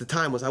think of this at the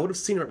time, was I would have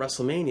seen him at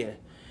WrestleMania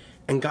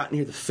and gotten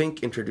here the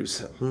Fink introduce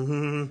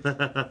him.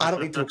 I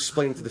don't need to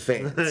explain it to the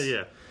fans.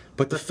 Yeah.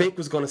 But the Fink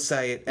was going to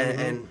say it,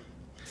 and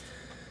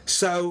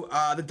so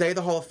the day of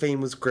the Hall of Fame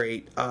was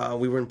great.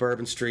 We were in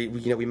Bourbon Street.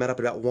 We met up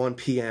at about 1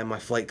 p.m. My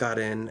flight got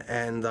in,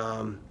 and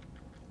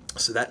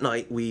so that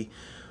night we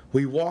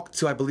walked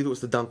to, I believe it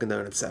was the Dunkin'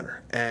 Donuts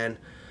Center, and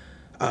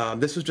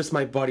this was just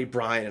my buddy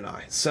Brian and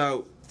I.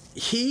 So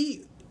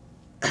he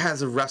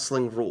has a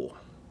wrestling rule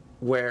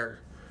where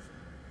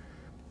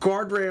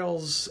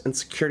guardrails and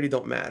security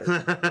don't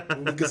matter.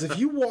 Because if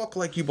you walk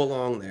like you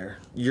belong there,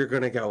 you're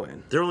going to go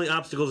in. They're only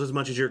obstacles as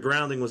much as your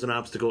grounding was an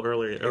obstacle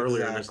earlier in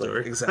the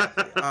story.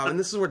 Exactly. And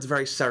this is where it's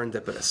very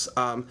serendipitous.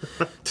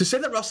 To say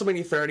that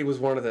WrestleMania 30 was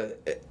one of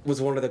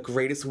the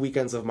greatest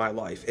weekends of my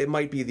life, it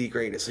might be the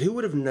greatest. Who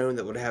would have known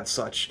that would have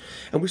such?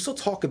 And we still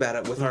talk about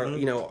it with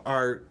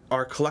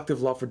our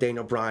collective love for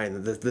Daniel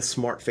Bryan, the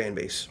smart fan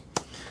base.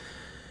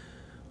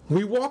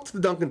 We walked to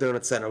the Dunkin'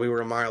 Donuts Center. We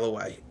were a mile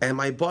away. And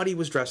my buddy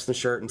was dressed in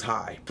shirt and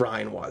tie.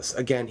 Brian was.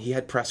 Again, he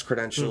had press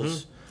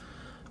credentials.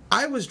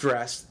 I was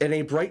dressed in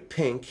a bright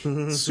pink,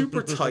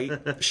 super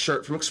tight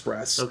shirt from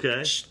Express.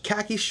 Okay.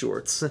 Khaki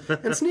shorts,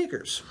 and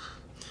sneakers.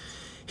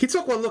 He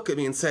took one look at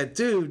me and said,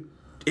 dude,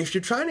 if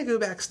you're trying to go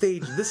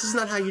backstage, this is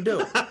not how you do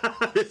it.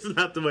 This is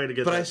not the way to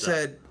get But that I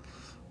said,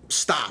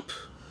 stop.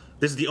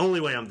 This is the only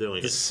way I'm doing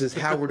it. This is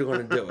how we're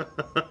going to do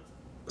it.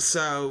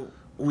 So...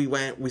 we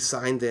went, we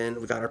signed in,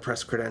 we got our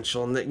press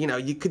credential,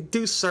 and you could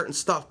do certain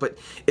stuff, but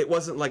it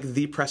wasn't like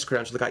the press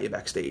credential that got you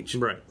backstage.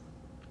 Right.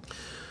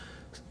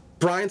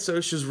 Brian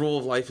Socha's rule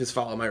of life is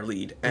follow my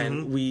lead,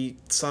 and we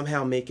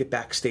somehow make it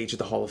backstage at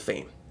the Hall of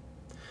Fame.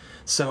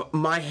 So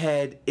my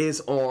head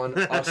is on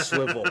a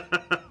swivel.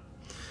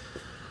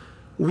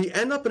 We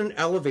end up in an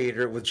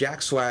elevator with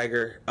Jack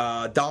Swagger,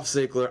 Dolph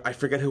Ziggler, I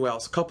forget who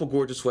else, a couple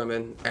gorgeous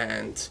women,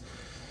 and...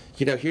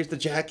 here's the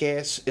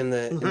jackass in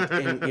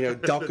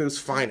Delco's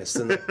finest,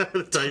 in the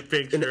tight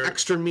pink shirt, an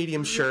extra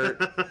medium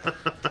shirt.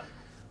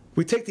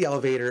 We take the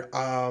elevator,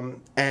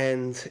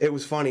 and it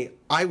was funny.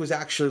 I was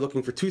actually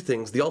looking for two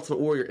things: the Ultimate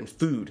Warrior and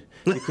food,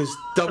 because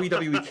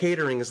WWE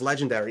catering is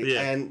legendary.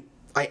 Yeah. And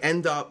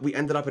we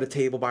ended up at a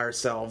table by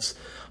ourselves,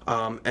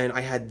 and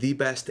I had the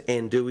best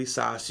andouille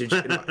sausage.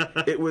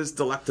 It was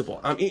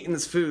delectable. I'm eating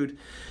this food.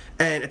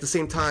 And at the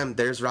same time,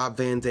 there's Rob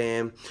Van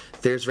Dam,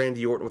 there's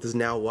Randy Orton with his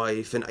now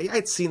wife, and I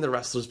had seen the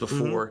wrestlers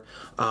before.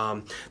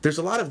 There's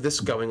a lot of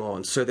this going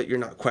on so that you're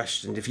not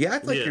questioned. If you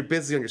act like you're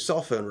busy on your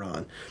cell phone,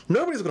 Ron,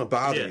 nobody's going to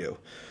bother you.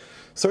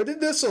 So I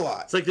did this a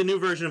lot. It's like the new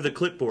version of the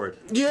clipboard.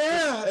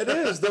 Yeah, it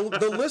is. The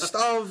list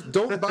of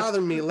don't bother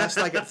me lest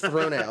I get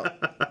thrown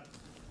out.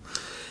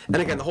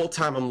 And again, the whole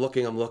time I'm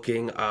looking.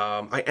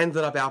 I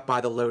ended up out by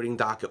the loading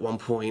dock at one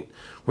point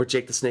where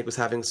Jake the Snake was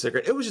having a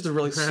cigarette. It was just a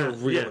really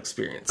surreal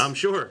experience. I'm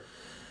sure.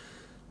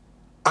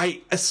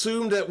 I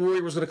assumed that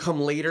Warrior was going to come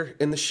later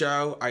in the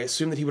show. I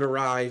assumed that he would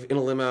arrive in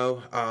a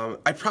limo.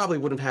 I probably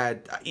wouldn't have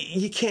had...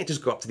 You can't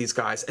just go up to these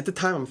guys. At the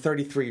time, I'm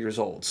 33 years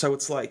old. So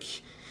it's like,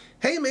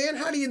 hey, man,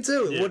 how do you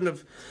do? It wouldn't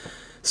have...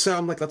 So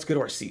I'm like, let's go to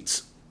our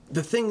seats.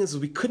 The thing is,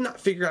 we could not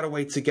figure out a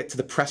way to get to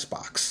the press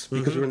box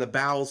because we were in the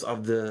bowels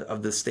of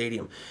the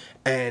stadium.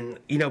 And,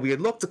 we had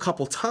looked a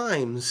couple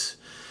times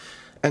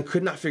and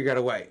could not figure out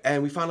a way.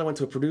 And we finally went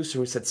to a producer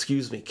and we said,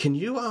 excuse me, can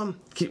you...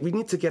 we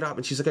need to get up.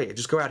 And she's like, hey,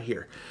 just go out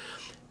here.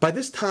 By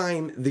this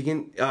time, the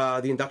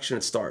induction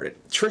had started.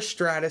 Trish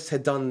Stratus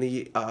had done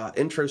the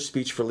intro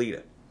speech for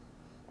Lita.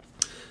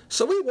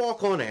 So we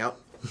walk on out,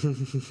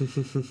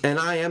 and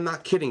I am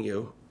not kidding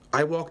you.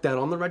 I walked out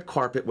on the red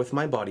carpet with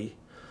my buddy.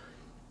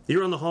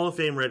 You're on the Hall of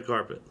Fame red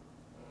carpet.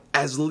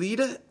 As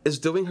Lita is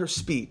doing her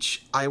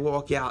speech, I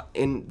walk out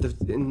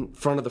in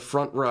front of the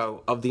front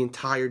row of the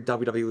entire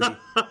WWE.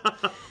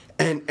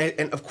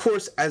 And of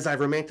course, as I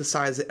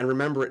romanticize it and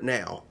remember it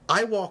now,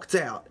 I walked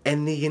out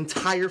and the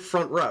entire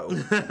front row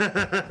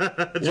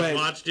just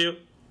watched you.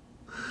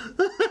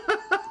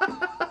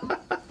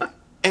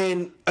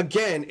 And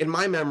again, in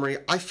my memory,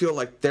 I feel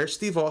like there's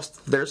Steve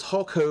Austin, there's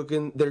Hulk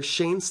Hogan, there's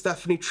Shane,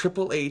 Stephanie,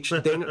 Triple H.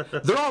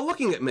 They're all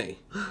looking at me.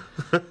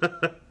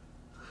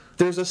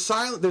 There's a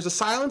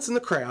silence in the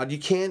crowd. You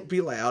can't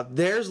be loud.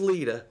 There's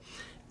Lita,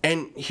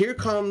 and here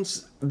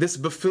comes this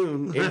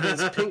buffoon in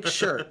his pink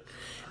shirt,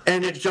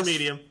 and it's just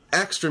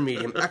extra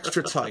medium,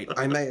 extra tight.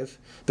 I may have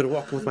been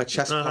walking with my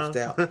chest puffed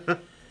out,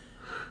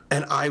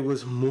 and I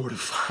was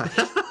mortified.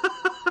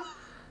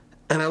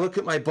 And I look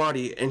at my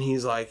buddy, and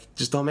he's like,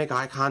 "Just don't make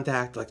eye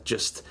contact. Like,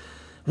 just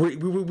we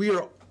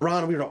are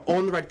Ron. We were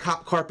on the red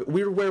carpet.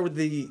 We were where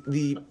the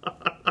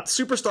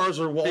superstars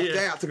were walked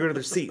out to go to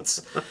their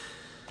seats."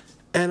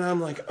 And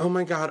I'm like, "Oh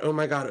my god! Oh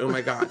my god! Oh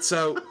my god!"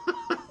 So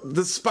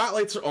the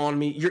spotlights are on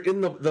me. You're in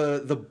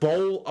the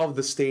bowl of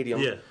the stadium.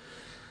 Yeah.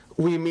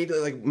 We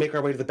immediately make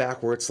our way to the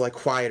back where it's like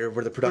quieter,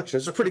 where the production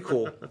is. It's pretty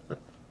cool.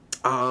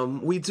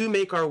 We do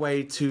make our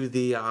way to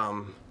the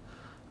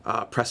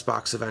press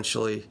box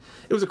eventually.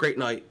 It was a great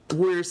night.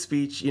 Warrior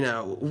speech,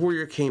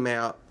 Warrior came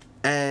out,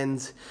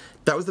 and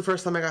that was the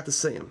first time I got to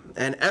see him.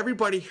 And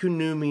everybody who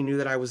knew me knew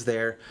that I was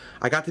there.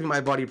 I got to meet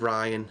my buddy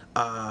Brian.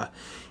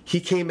 He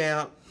came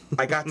out.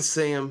 I got to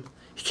see him.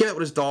 He came out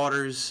with his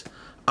daughters.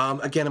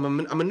 Again,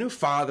 I'm a new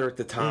father at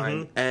the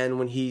time, and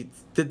when he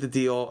did the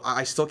deal,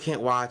 I still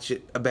can't watch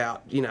it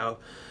about,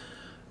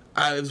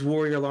 I was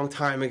Warrior a long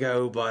time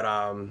ago, but,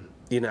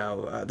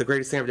 the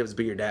greatest thing I ever did was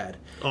be your dad.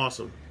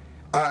 Awesome.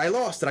 I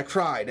lost it. I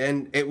cried,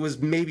 and it was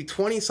maybe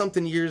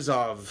 20-something years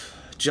of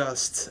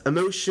just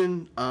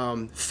emotion,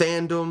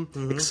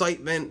 fandom,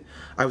 excitement.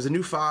 I was a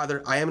new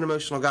father. I am an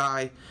emotional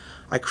guy.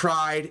 I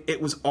cried. It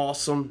was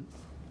awesome.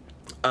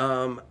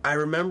 I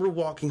remember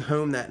walking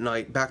home that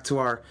night back to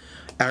our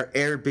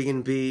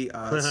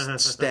Airbnb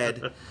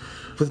stead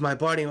with my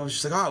buddy, and I was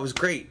just like, "Oh, it was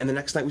great." And the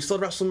next night we still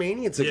had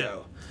WrestleMania to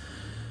go.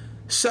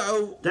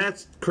 So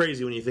that's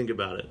crazy when you think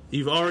about it.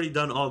 You've already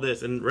done all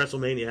this, and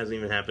WrestleMania hasn't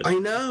even happened. I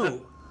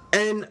know.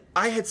 And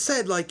I had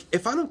said, like,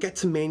 if I don't get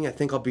to Mania, I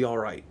think I'll be all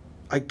right.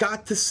 I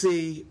got to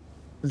see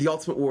the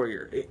Ultimate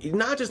Warrior.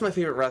 Not just my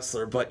favorite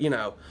wrestler, but,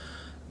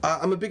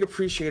 I'm a big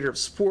appreciator of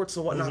sports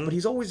and whatnot, but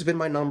he's always been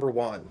my number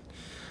one.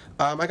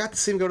 I got to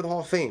see him go to the Hall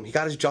of Fame. He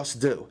got his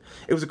just due.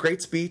 It was a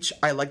great speech.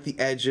 I liked the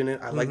edge in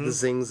it. I liked the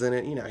zings in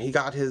it. He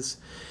got his,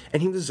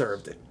 and he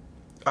deserved it.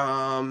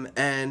 And,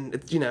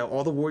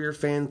 all the Warrior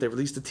fans, they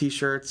released the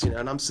T-shirts,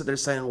 and I'm sitting there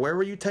saying, where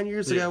were you 10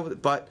 years ago?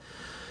 But...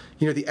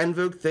 the En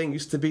Vogue thing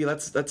used to be,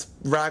 let's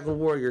rag on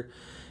Warrior.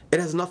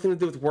 It has nothing to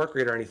do with work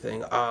rate or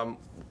anything.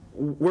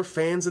 We're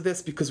fans of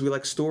this because we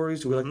like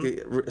stories. We like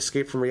to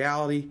escape from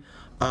reality.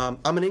 I'm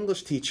an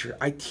English teacher.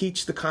 I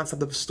teach the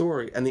concept of a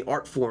story and the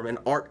art form, and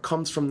art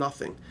comes from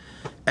nothing.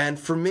 And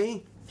for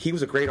me, he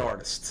was a great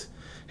artist.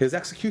 His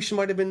execution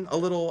might have been a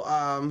little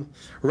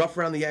rough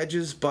around the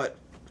edges, but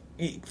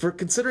for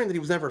considering that he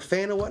was never a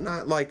fan or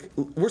whatnot, like,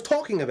 we're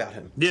talking about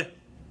him. Yeah.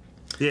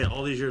 Yeah,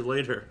 all these years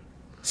later.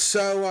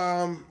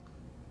 So,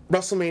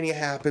 WrestleMania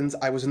happens.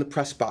 I was in the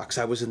press box.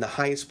 I was in the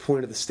highest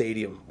point of the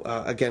stadium,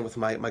 again with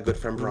my good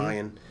friend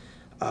Brian.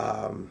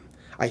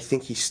 I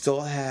think he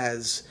still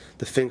has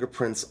the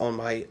fingerprints on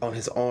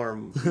his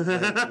arm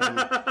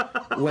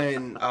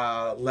when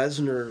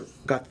Lesnar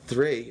got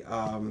 3.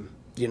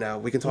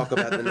 We can talk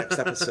about it in the next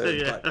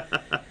episode.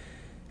 But,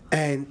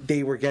 and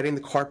they were getting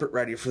the carpet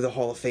ready for the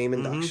Hall of Fame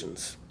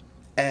inductions.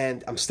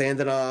 And I'm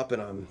standing up,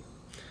 and I'm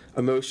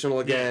emotional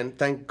again. Yeah.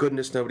 Thank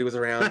goodness nobody was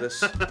around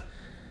us.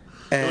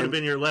 It would have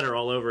been your letter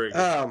all over again.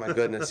 Oh, my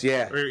goodness,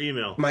 yeah. Or your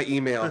email. My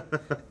email.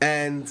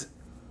 And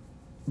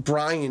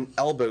Brian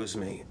elbows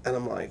me, and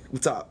I'm like,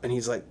 what's up? And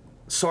he's like,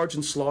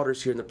 Sergeant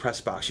Slaughter's here in the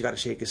press box. You got to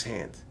shake his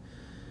hand.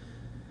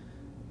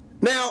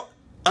 Now,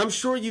 I'm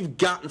sure you've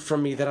gotten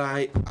from me that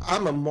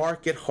I'm a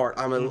mark at heart.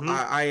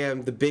 I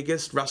am the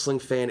biggest wrestling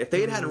fan. If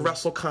they had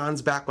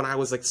WrestleCons back when I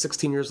was like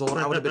 16 years old,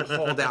 I would have been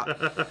hauled out.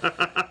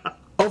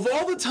 Of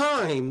all the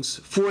times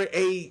for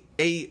a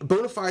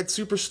bona fide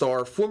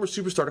superstar, former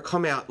superstar, to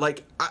come out,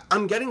 like,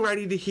 I'm getting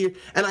ready to hear,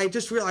 and I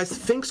just realized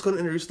Fink's going to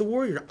introduce the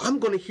Warrior. I'm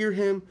going to hear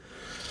him,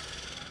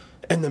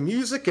 and the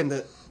music, and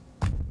the...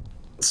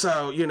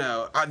 So,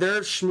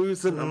 they're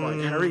schmoozing. I'm like,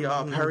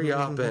 hurry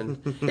up, and,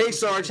 hey,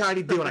 Sarge, how'd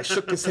you do? And I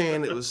shook his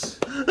hand. It was...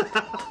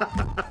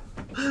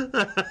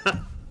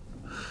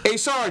 Hey,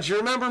 Sarge, you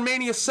remember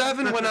Mania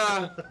 7 when,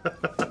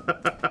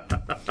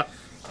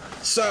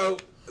 So...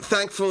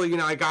 Thankfully,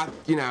 I got,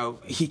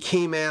 he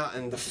came out,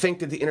 and the Fink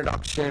did the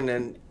introduction,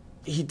 and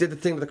he did the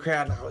thing with the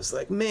crowd, and I was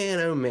like, man,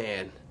 oh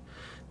man,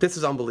 this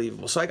is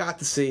unbelievable. So I got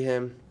to see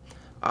him.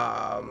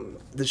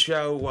 The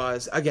show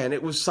was, again,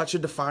 it was such a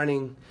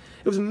defining,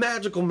 it was a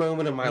magical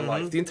moment in my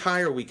life, the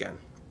entire weekend.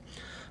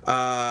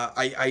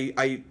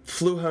 I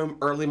flew home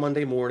early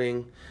Monday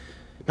morning.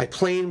 My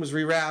plane was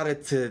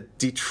rerouted to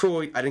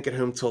Detroit. I didn't get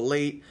home till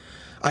late.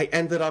 I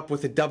ended up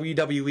with a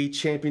WWE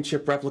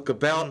Championship replica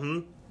belt.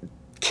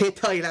 Can't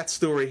tell you that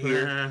story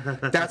here.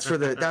 That's for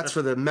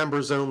the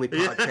members only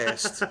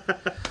podcast.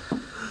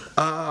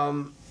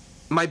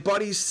 My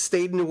buddies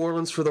stayed in New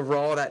Orleans for the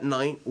Raw that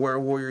night, where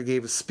Warrior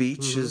gave a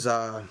speech.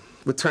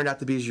 What turned out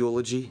to be his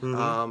eulogy.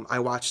 I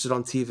watched it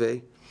on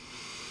TV.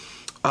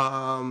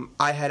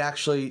 I had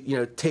actually,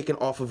 taken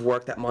off of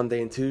work that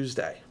Monday and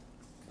Tuesday.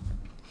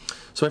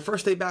 So my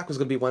first day back was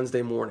going to be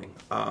Wednesday morning.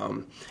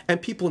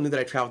 And people knew that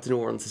I traveled to New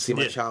Orleans to see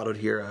my childhood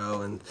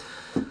hero. And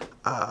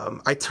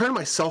I turned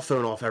my cell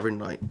phone off every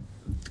night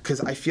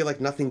because I feel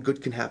like nothing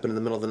good can happen in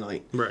the middle of the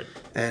night. Right.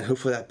 And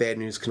hopefully that bad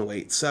news can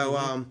wait.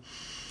 So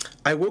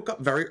I woke up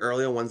very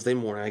early on Wednesday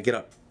morning. I get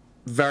up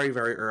very,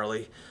 very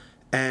early.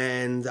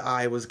 And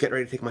I was getting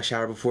ready to take my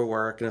shower before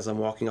work. And as I'm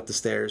walking up the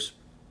stairs,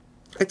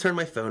 I turned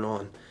my phone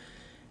on.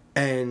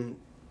 And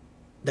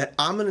that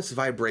ominous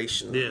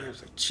vibration. I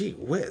was like, gee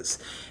whiz.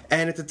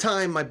 And at the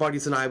time, my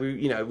buddies and I,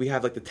 we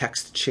have like the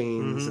text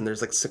chains, and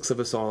there's like 6 of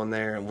us all in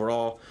there, and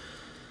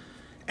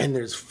and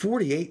there's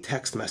 48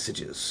 text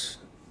messages.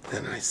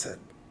 And I said,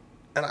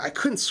 and I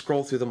couldn't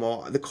scroll through them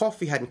all. The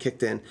coffee hadn't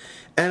kicked in.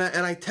 And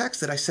I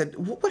texted, I said,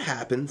 what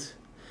happened?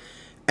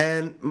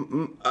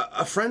 And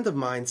a friend of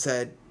mine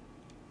said,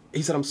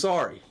 I'm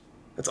sorry.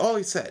 That's all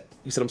he said.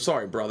 He said, I'm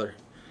sorry, brother.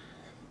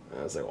 And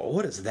I was like, well,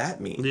 what does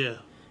that mean? Yeah.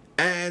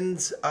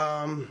 And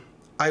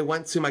I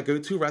went to my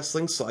go-to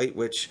wrestling site,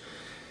 which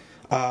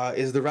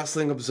is the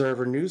Wrestling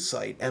Observer news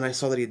site, and I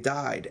saw that he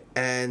died.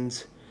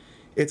 And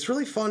it's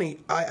really funny.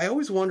 I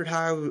always wondered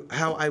how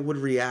I would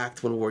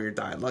react when Warrior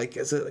died. Like,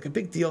 is it like a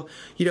big deal?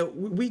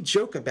 We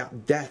joke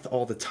about death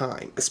all the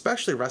time,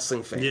 especially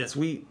wrestling fans.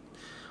 Yeah.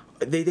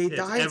 They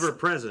die ever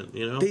present.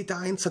 They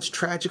die in such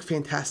tragic,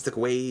 fantastic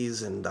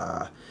ways, and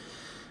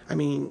I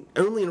mean,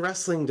 only in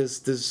wrestling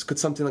could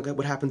something like that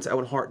would happen to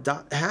Owen Hart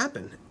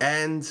happen.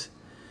 And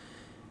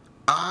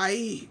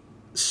I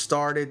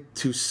started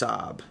to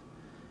sob.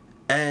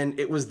 And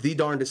it was the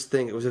darndest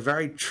thing. It was a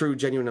very true,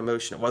 genuine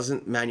emotion. It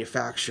wasn't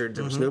manufactured.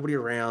 There was nobody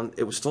around.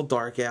 It was still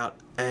dark out.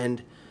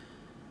 And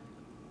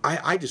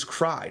I just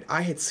cried.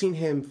 I had seen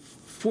him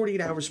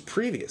 48 hours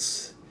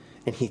previous.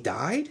 And he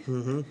died?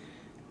 And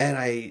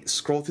I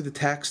scrolled through the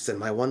text, and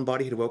my one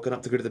buddy had woken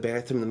up to go to the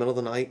bathroom in the middle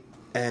of the night.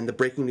 And the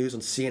breaking news on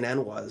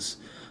CNN was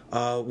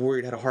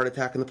Warrior had a heart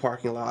attack in the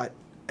parking lot,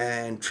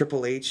 and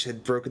Triple H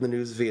had broken the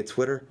news via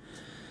Twitter.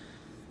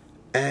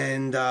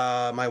 And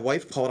my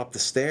wife called up the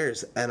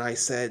stairs, and I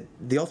said,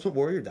 the Ultimate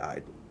Warrior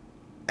died.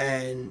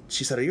 And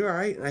she said, are you all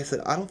right? And I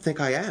said, I don't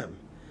think I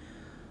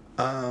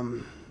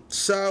am.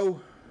 So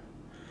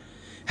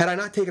had I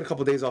not taken a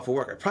couple of days off of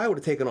work, I probably would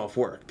have taken off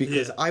work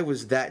because I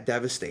was that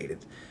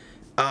devastated.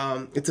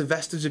 It's a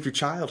vestige of your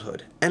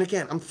childhood. And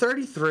again, I'm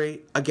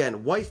 33.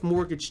 Again, wife,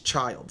 mortgage,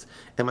 child.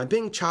 Am I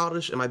being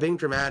childish? Am I being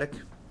dramatic?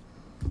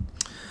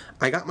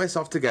 I got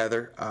myself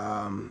together.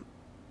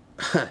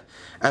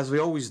 As we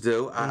always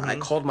do. I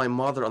called my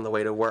mother on the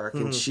way to work,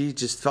 and she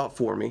just felt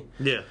for me.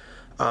 Yeah.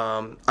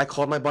 I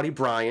called my buddy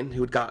Brian,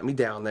 who had gotten me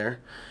down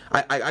there.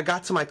 I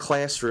got to my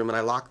classroom, and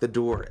I locked the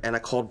door, and I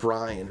called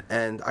Brian,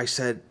 and I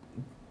said,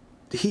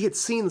 he had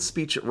seen the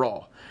speech at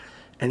Raw.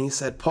 And he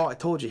said, Paul, I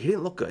told you, he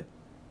didn't look good.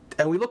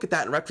 And we look at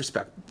that in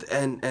retrospect,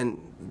 and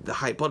the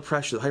high blood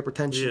pressure, the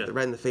hypertension, the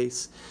red in the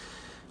face,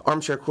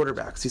 armchair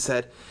quarterbacks. He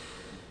said,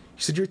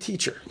 you're a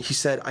teacher. He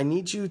said, I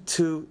need you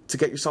to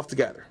get yourself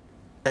together.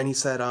 And he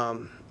said,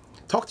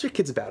 talk to your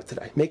kids about it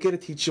today. Make it a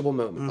teachable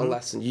moment, a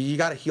lesson. You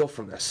got to heal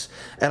from this.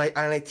 And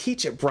I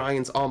teach at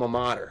Brian's alma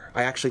mater.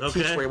 I actually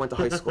teach where he went to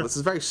high school. This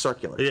is very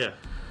circular.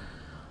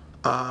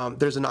 Yeah.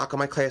 There's a knock on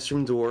my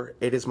classroom door.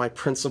 It is my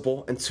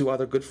principal and 2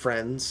 other good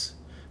friends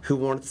who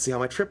wanted to see how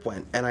my trip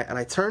went. And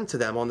I turned to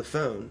them on the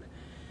phone,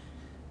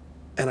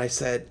 and I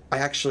said, I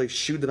actually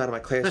shooed them out of my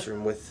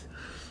classroom with,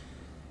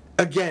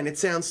 again, it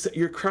sounds,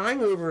 you're crying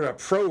over a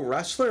pro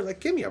wrestler? Like,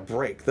 give me a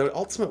break. The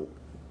ultimate...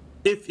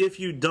 If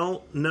you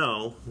don't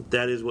know,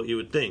 that is what you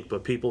would think.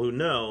 But people who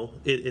know,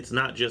 it's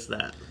not just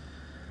that.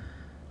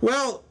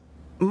 Well,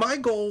 my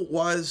goal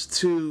was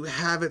to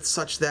have it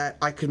such that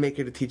I could make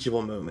it a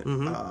teachable moment.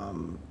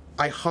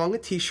 I hung a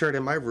T-shirt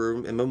in my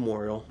room in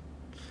memorial.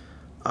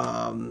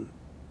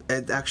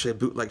 Actually a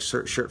bootleg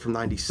shirt from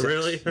 '96.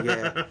 Really?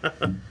 Yeah.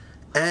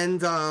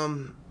 And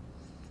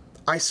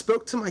I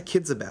spoke to my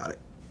kids about it,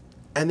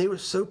 and they were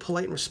so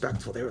polite and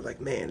respectful. They were like,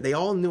 man, they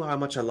all knew how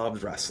much I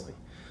loved wrestling.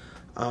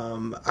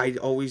 I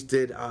always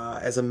did,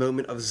 as a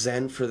moment of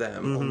zen for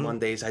them on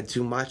Mondays, I'd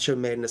do Macho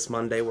Madness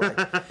Monday, where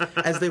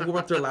as they warm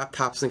up their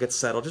laptops and get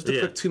settled, just a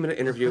quick 2-minute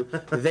interview.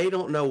 They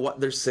don't know what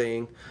they're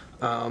seeing.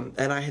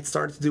 And I had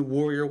started to do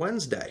Warrior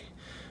Wednesday.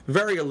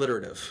 Very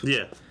alliterative.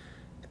 Yeah.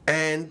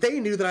 And they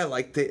knew that I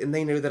liked it, and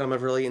they knew that I'm a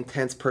really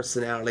intense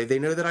personality. They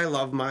know that I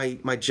love my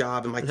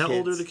job and my kids. How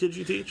old are the kids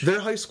you teach? They're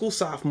high school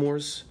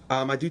sophomores.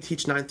 I do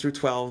teach 9th through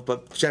 12,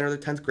 but generally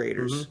 10th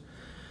graders.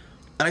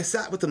 And I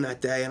sat with them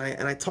that day, and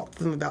I talked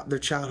to them about their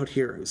childhood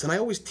heroes. And I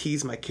always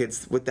tease my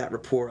kids with that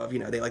rapport of,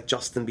 they like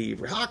Justin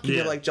Bieber. How can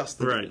you like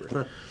Justin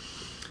Bieber?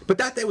 But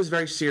that day was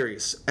very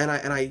serious, and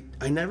I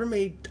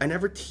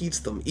never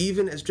teased them,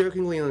 even as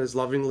jokingly and as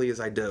lovingly as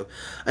I do.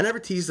 I never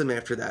teased them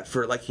after that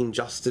for liking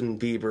Justin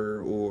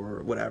Bieber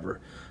or whatever.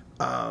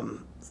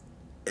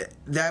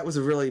 That was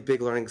a really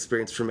big learning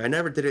experience for me. I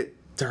never did it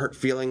to hurt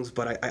feelings,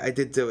 but I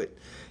did do it,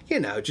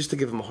 just to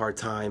give them a hard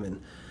time.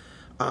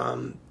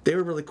 And they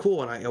were really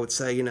cool. And I would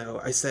say,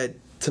 I said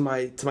to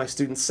my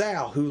student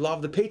Sal, who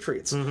loved the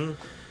Patriots,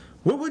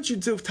 what would you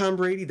do if Tom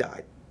Brady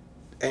died?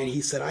 And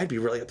he said, I'd be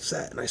really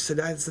upset. And I said,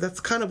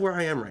 that's kind of where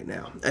I am right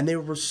now. And they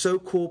were so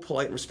cool,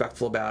 polite, and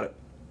respectful about it.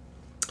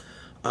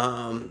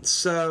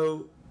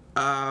 So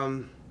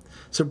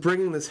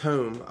bringing this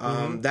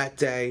home, that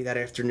day, that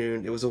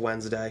afternoon, it was a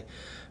Wednesday.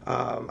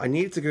 I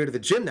needed to go to the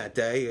gym that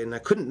day, and I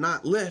couldn't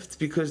not lift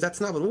because that's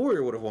not what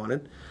Warrior would have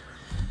wanted.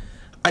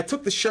 I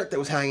took the shirt that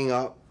was hanging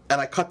up, and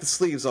I cut the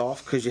sleeves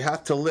off because you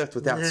have to lift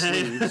without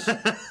sleeves.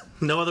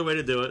 No other way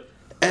to do it.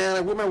 And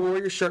I wore my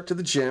Warrior shirt to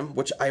the gym,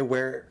 which I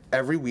wear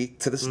every week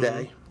to this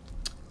day.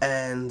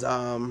 And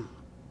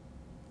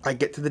I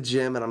get to the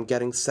gym, and I'm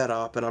getting set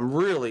up, and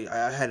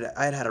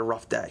I had a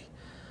rough day.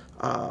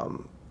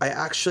 I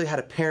actually had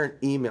a parent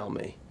email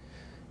me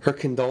her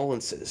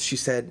condolences. She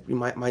said,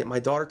 my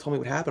daughter told me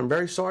what happened. I'm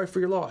very sorry for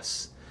your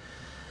loss.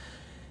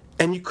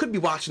 And you could be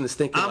watching this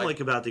thinking, I'm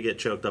about to get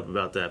choked up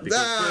about that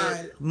because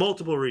for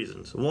multiple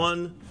reasons.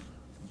 One,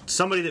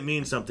 somebody that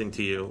means something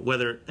to you,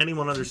 whether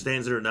anyone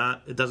understands it or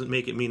not, it doesn't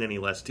make it mean any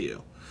less to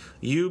you.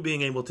 You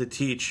being able to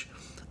teach,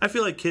 I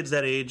feel like kids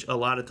that age a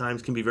lot of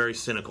times can be very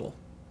cynical.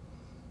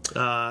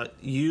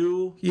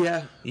 You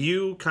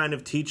kind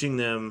of teaching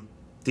them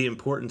the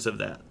importance of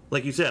that.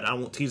 Like you said, I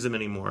won't tease them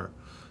anymore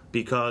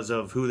because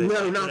of who they are.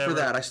 No, not whatever. For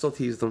that. I still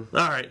tease them.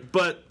 All right,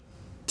 but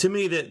to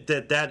me,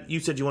 that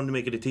you said you wanted to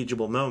make it a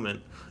teachable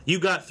moment. You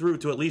got through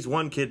to at least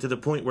one kid to the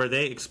point where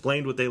they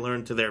explained what they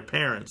learned to their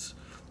parents,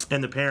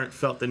 and the parent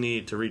felt the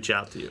need to reach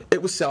out to you.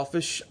 It was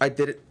selfish. I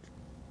did it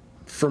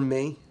for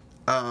me.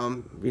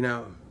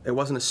 It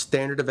wasn't a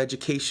standard of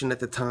education at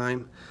the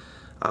time.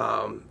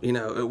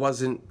 It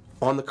wasn't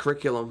on the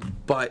curriculum,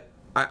 but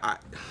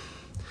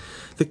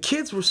the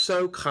kids were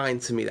so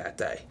kind to me that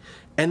day,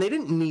 and they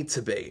didn't need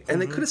to be, and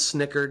they could have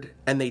snickered,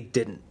 and they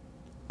didn't.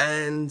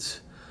 And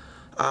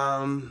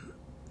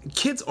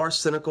kids are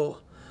cynical.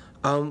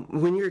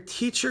 When you're a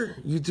teacher,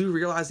 you do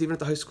realize, even at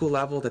the high school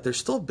level, that they're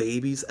still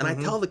babies, and I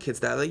tell the kids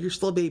that you're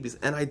still babies,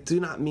 and I do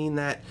not mean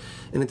that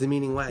in a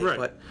demeaning way,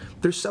 but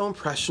they're so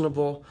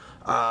impressionable.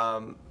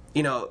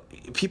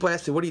 People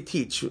ask me, what do you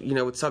teach?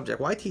 What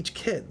subject? Well, I teach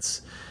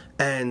kids.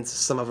 And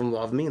some of them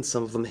love me, and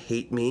some of them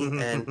hate me,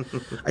 and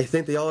I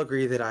think they all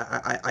agree that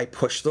I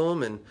push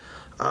them. And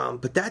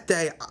but that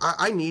day,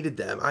 I needed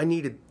them. I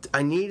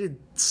needed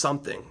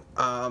something.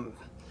 And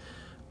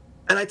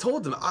I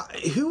told them,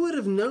 who would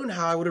have known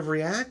how I would have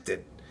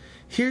reacted?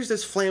 Here's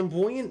this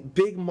flamboyant,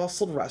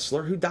 big-muscled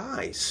wrestler who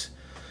dies.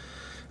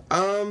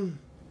 I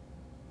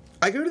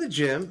go to the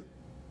gym,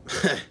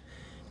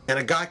 and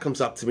a guy comes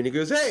up to me, and he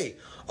goes, "Hey,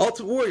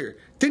 Ultimate Warrior,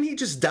 didn't he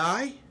just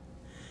die?"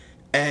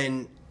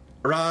 And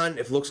Ron,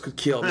 if looks could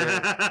kill,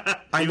 man.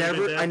 I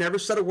never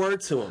said a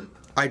word to him.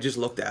 I just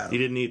looked at him. You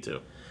didn't need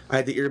to. I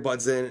had the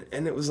earbuds in,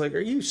 and it was like, are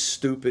you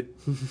stupid?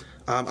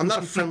 I'm not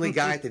a friendly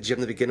guy at the gym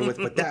to begin with,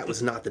 but that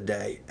was not the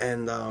day.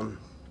 And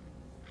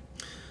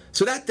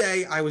so that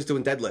day, I was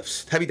doing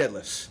deadlifts, heavy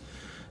deadlifts.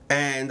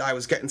 And I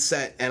was getting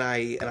set, and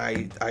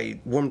I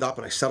warmed up,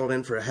 and I settled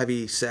in for a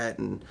heavy set.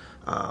 And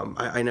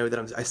I know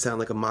that I sound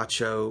like a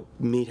macho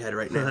meathead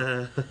right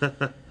now.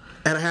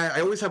 And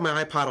I always have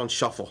my iPod on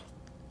shuffle.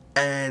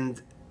 And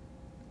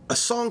a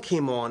song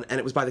came on, and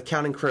it was by the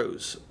Counting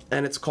Crows,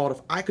 and it's called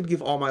 "If I Could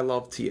Give All My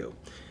Love to You."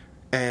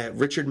 And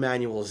Richard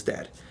Manuel is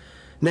dead.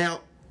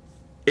 Now,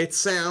 it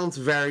sounds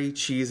very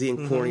cheesy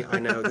and corny. I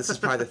know. This is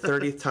probably the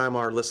 30th time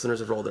our listeners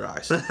have rolled their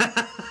eyes.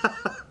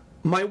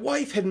 My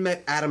wife had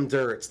met Adam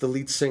Duritz, the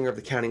lead singer of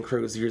the Counting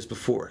Crows, years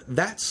before.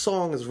 That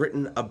song is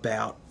written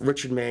about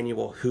Richard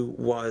Manuel, who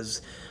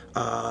was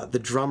the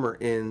drummer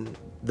in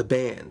the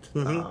band.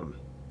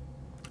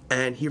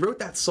 And he wrote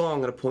that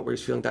song at a point where he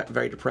was feeling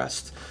very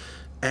depressed.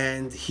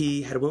 And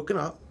he had woken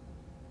up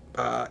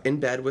in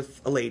bed with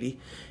a lady,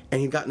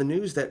 and he'd gotten the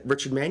news that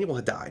Richard Manuel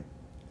had died.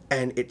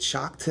 And it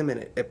shocked him,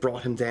 and it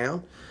brought him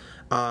down.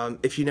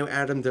 If you know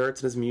Adam Duritz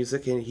and his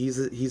music, and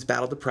he's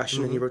battled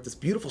depression, and he wrote this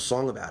beautiful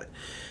song about it.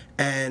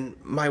 And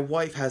my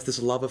wife has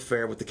this love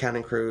affair with the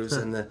Counting Crows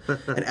and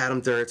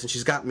Adam Duritz, and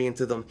she's got me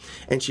into them.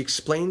 And she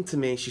explained to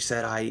me, she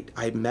said,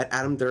 I met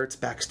Adam Duritz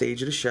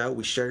backstage at a show.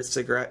 We shared a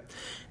cigarette.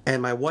 And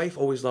my wife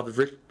always loved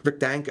Rick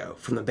Danko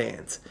from the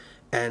band.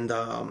 And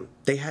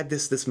they had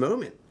this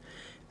moment.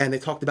 And they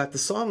talked about the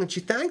song, and she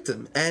thanked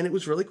him. And it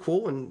was really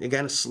cool. And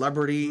again, a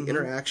celebrity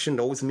interaction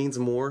always means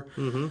more.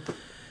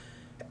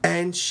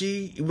 And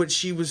she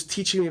was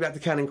teaching me about the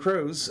Counting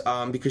Crows,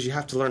 because you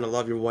have to learn to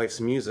love your wife's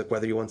music,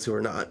 whether you want to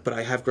or not. But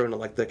I have grown to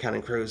like the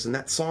Counting Crows, and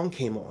that song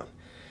came on.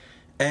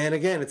 And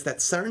again, it's that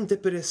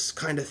serendipitous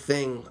kind of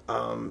thing.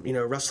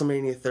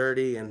 WrestleMania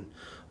 30 and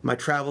my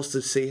travels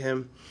to see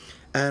him.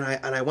 And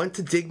I went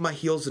to dig my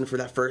heels in for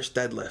that first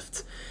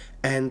deadlift.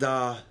 And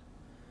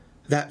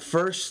the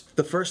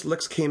first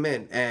licks came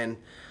in, and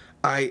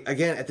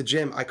again, at the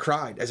gym, I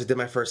cried as I did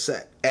my first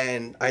set.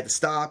 And I had to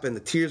stop, and the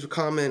tears were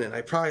coming, and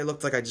I probably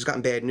looked like I just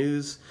gotten bad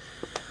news.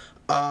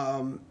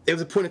 It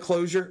was a point of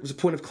closure. It was a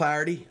point of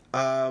clarity.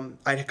 I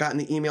had gotten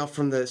the email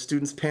from the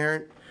student's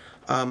parent.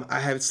 I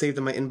have it saved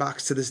in my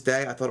inbox to this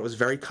day. I thought it was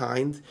very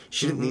kind.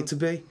 She didn't need to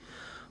be.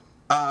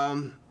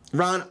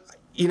 Ron,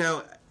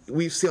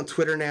 we see on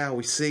Twitter now,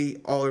 we see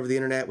all over the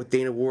internet with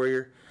Dana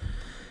Warrior.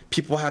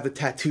 People have the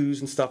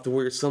tattoos and stuff, the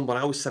Warrior symbol, and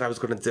I always said I was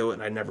going to do it,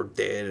 and I never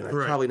did, and I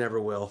probably never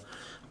will.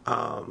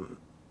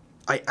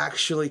 I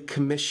actually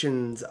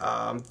commissioned,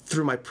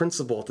 through my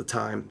principal at the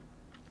time,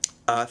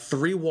 a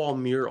 3-wall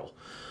mural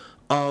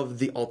of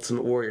the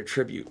Ultimate Warrior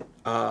tribute.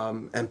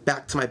 And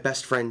back to my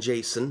best friend,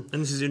 Jason.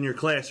 And this is in your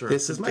classroom.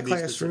 This is my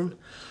classroom.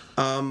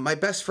 My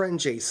best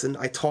friend, Jason,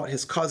 I taught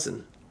his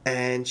cousin,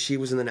 and she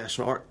was in the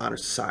National Art Honor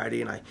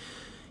Society, and I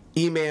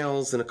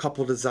emails and a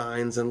couple of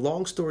designs, and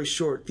long story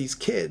short, these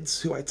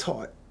kids who I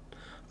taught,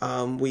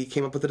 we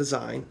came up with a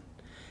design,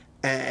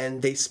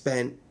 and they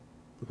spent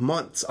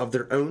months of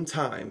their own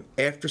time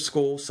after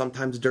school,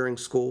 sometimes during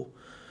school.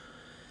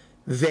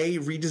 They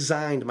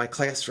redesigned my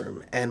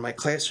classroom, and my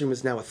classroom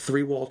is now a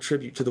 3-wall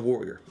tribute to the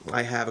Warrior.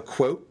 I have a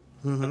quote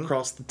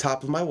across the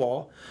top of my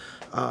wall.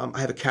 I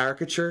have a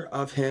caricature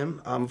of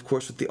him, of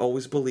course, with the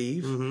Always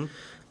Believe.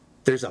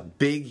 There's a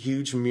big,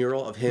 huge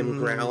mural of him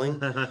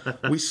growling.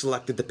 We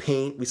selected the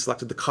paint. We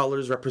selected the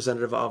colors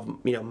representative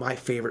of my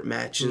favorite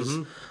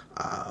matches.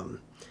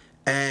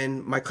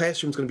 And my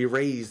classroom's going to be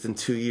raised in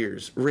 2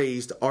 years.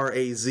 Raised,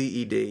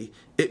 R-A-Z-E-D.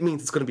 It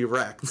means it's going to be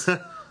wrecked,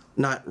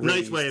 not raised.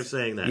 Nice way of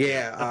saying that.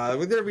 Yeah,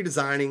 they're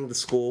redesigning the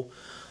school.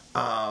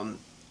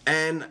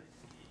 And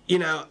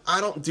I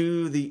don't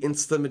do the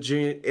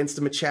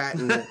Instachat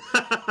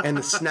and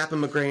the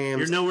Snap-a-magrams.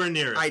 You're nowhere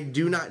near it. I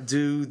do not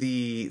do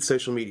the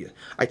social media.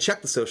 I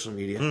check the social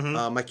media.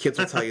 My kids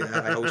will tell you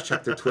that. I always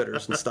check their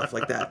Twitters and stuff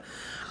like that.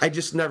 I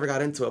just never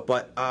got into it.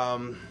 But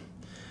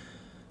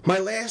my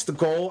last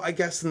goal, I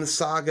guess, in the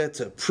saga,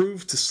 to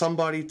prove to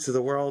somebody, to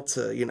the world,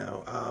 to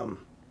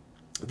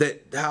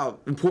that how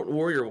important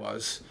Warrior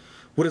was,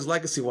 what his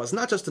legacy was,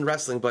 not just in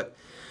wrestling, but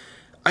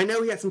I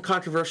know he had some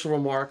controversial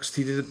remarks.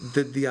 He did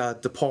the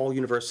DePaul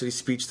University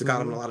speech that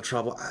got him in a lot of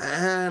trouble,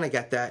 and I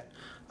get that.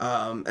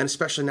 And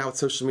especially now with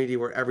social media,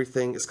 where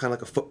everything is kind of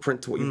like a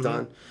footprint to what you've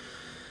done.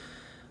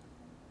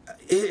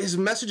 His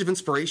message of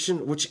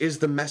inspiration, which is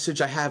the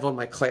message I have on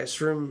my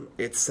classroom,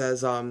 it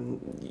says,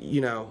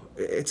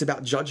 it's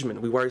about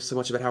judgment. We worry so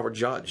much about how we're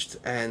judged,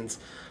 and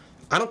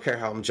I don't care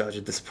how I'm judged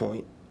at this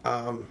point.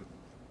 I'm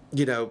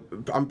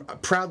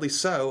proudly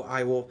so.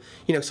 I will,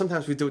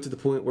 sometimes we do it to the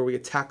point where we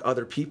attack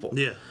other people.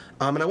 Yeah.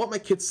 And I want my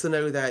kids to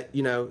know that,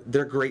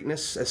 their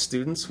greatness as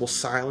students will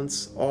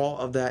silence all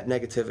of that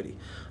negativity.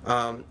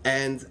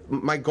 And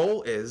my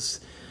goal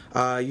is,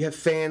 you have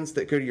fans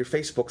that go to your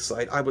Facebook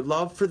site. I would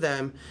love for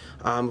them,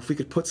 if we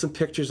could put some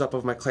pictures up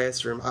of my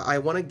classroom. I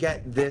want to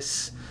get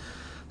this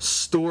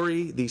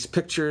story, these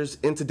pictures,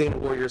 into Dana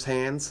Warrior's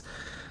hands.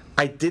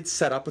 I did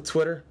set up a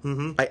Twitter.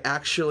 I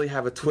actually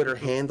have a Twitter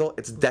handle.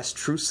 It's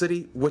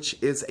Destrucity, which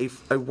is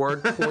a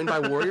word coined by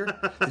Warrior.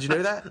 Did you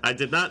know that? I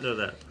did not know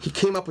that. He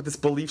came up with this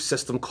belief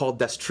system called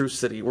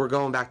Destrucity. We're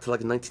going back to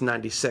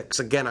 1996.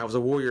 Again, I was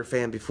a Warrior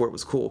fan before it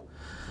was cool.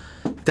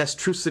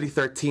 Destrucity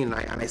 13,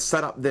 and I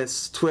set up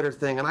this Twitter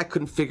thing, and I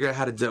couldn't figure out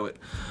how to do it.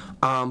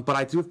 But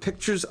I do have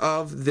pictures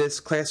of this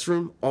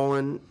classroom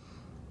on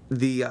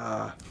the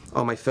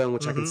on my phone,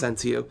 which I can send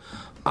to you.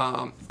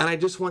 And I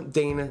just want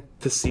Dana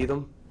to see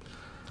them.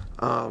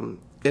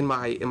 In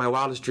my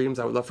wildest dreams,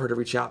 I would love for her to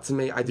reach out to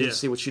me. I do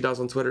see what she does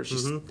on Twitter.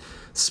 She's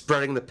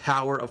spreading the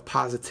power of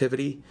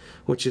positivity,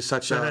 which is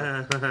such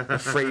a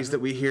phrase that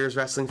we hear as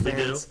wrestling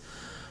fans.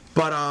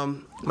 But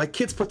my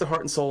kids put their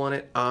heart and soul in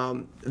it.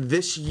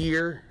 This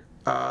year,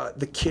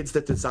 the kids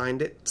that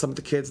designed it, some of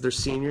the kids, they're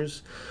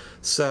seniors,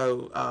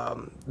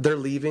 so they're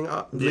leaving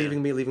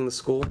the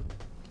school,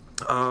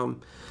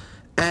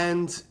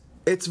 and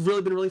it's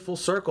really been really full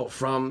circle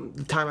from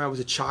the time I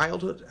was a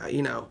childhood.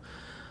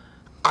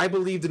 I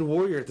believed in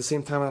Warrior at the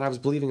same time that I was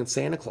believing in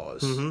Santa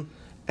Claus.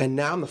 And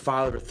now I'm the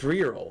father of a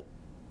 3-year-old.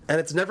 And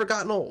it's never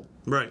gotten old.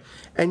 Right.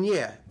 And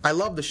yeah, I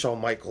love the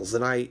Shawn Michaels.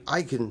 And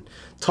I can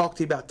talk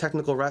to you about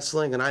technical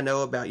wrestling. And I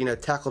know about,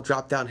 tackle,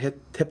 drop down, hip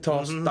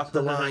toss, duck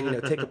the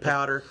line, take a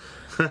powder.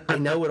 I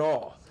know it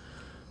all.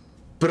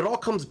 But it all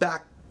comes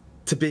back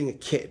to being a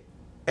kid.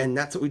 And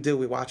that's what we do.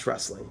 We watch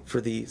wrestling for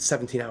the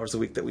 17 hours a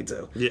week that we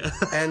do. Yeah.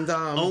 And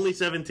only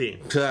 17.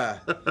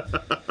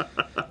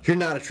 You're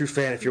not a true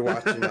fan if you're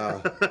watching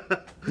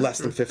less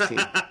than 15.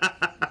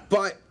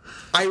 But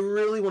I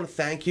really want to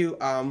thank you.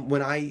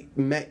 When I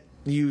met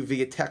you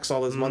via text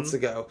all those months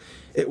ago,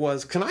 it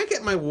was, can I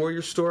get my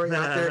Warrior story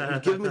out there?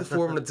 You've given me the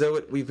forum to do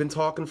it. We've been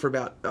talking for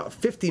about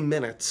 50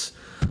 minutes.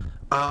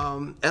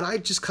 And I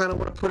just kind of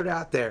want to put it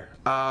out there.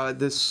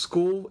 The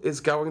school is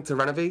going to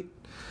renovate.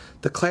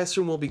 The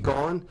classroom will be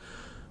gone.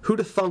 Who'd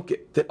have thunk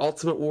it that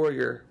Ultimate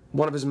Warrior,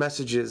 one of his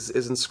messages,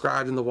 is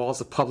inscribed in the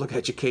walls of public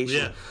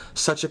education? Yeah.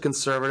 Such a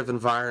conservative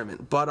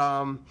environment. But,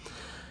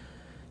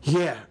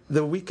 Yeah,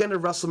 the weekend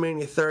of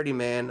WrestleMania 30,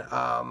 man.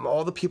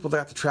 All the people that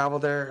got to travel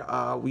there.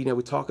 We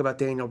talk about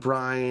Daniel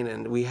Bryan,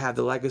 and we have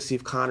the legacy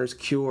of Connor's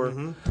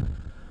cure.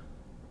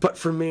 But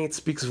for me, it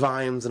speaks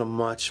volumes in a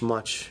much,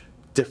 much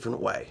different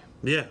way.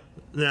 Yeah.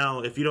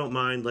 Now, if you don't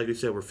mind, like we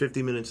said, we're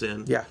 50 minutes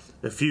in. Yeah.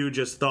 A few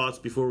just thoughts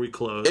before we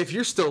close. If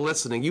you're still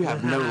listening, you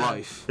have no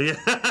life.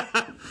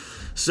 Yeah.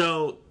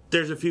 So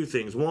there's a few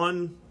things.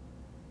 One,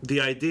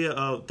 the idea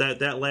of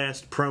that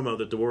last promo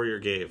that the Warrior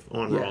gave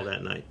on Raw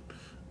that night.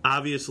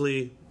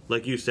 Obviously,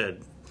 like you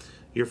said,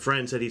 your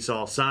friend said he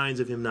saw signs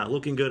of him not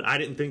looking good. I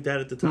didn't think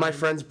that at the time. My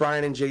friends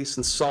Brian and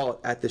Jason saw it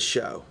at the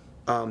show.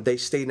 They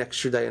stayed an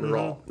extra day in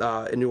Raw,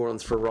 in New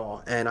Orleans for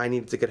Raw, and I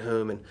needed to get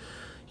home. And,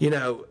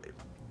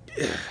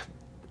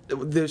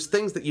 there's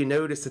things that you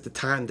notice at the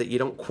time that you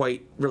don't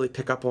quite really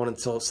pick up on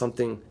until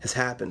something has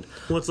happened.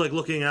 Well, it's like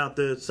looking out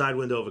the side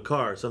window of a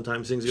car.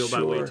 Sometimes things go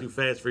by way too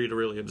fast for you to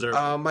really observe.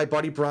 My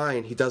buddy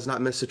Brian, he does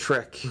not miss a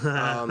trick.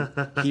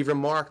 He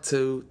remarked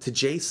to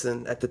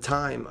Jason at the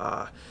time,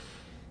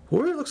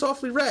 Warrior looks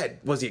awfully red.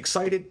 Was he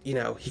excited?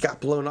 He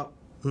got blown up,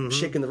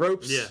 shaking the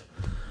ropes. Yeah.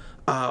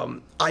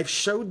 I've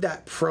showed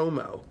that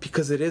promo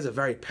because it is a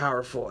very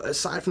powerful,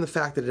 aside from the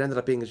fact that it ended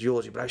up being his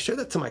eulogy, but I showed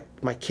that to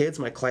my kids,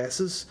 my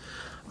classes.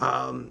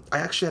 I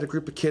actually had a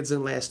group of kids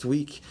in last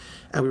week,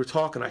 and we were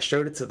talking. I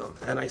showed it to them,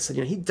 and I said,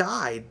 he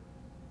died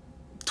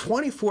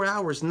 24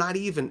 hours, not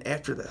even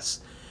after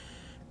this.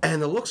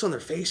 And the looks on their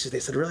faces,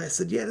 they said, really? I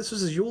said, yeah, this was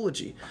his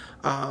eulogy.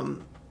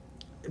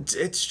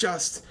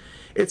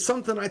 It's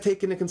something I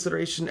take into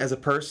consideration as a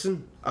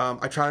person.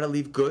 I try to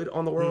leave good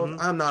on the world.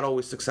 I'm not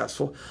always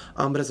successful.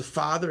 But as a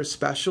father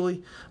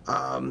especially,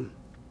 I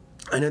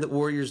know that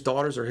Warrior's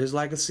daughters are his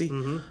legacy.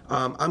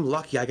 I'm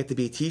lucky I get to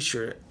be a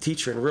teacher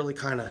and really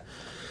kind of,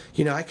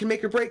 I can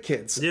make or break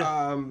kids.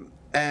 Yeah.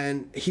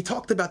 And he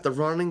talked about the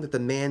running that the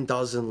man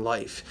does in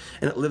life,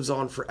 and it lives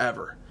on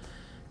forever.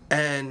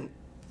 And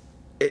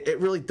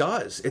it really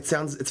does. It's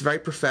very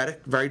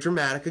prophetic, very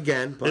dramatic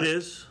again. But it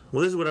is.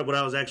 Well, this is what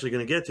I was actually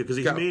going to get to, because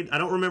I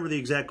don't remember the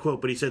exact quote,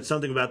 but he said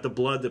something about the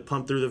blood that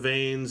pumped through the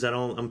veins.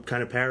 I'm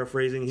kind of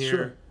paraphrasing here.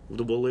 Sure.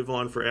 Will live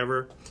on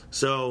forever.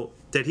 So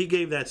that he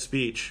gave that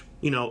speech,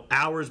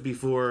 hours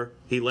before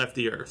he left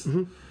the earth.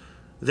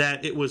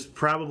 That it was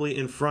probably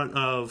in front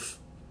of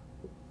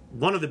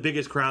one of the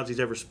biggest crowds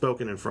he's ever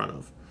spoken in front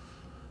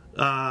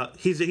of.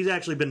 He's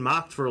actually been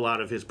mocked for a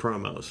lot of his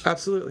promos.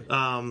 Absolutely.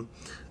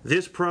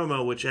 This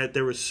promo, which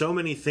there were so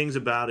many things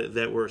about it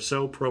that were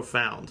so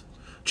profound,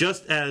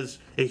 just as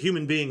a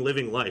human being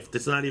living life.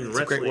 That's not even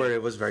wrestling. It's a great word.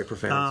 It was very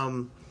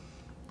profound.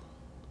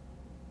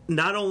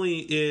 Not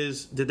only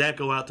did that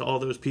go out to all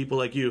those people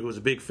like you who was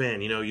a big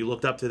fan, you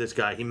looked up to this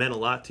guy, he meant a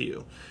lot to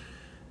you.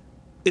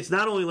 It's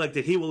not only like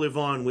that he will live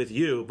on with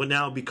you, but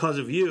now because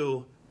of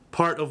you,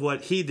 part of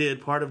what he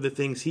did, part of the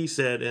things he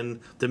said, and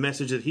the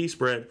message that he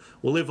spread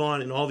will live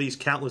on in all these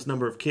countless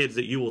number of kids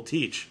that you will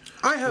teach.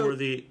 I hope.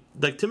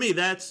 To me,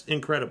 that's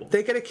incredible.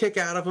 They get a kick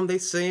out of him. They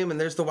see him, and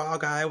there's the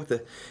wild guy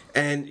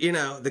and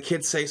the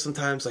kids say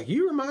sometimes, like,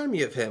 you remind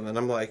me of him. And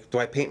I'm like, do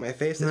I paint my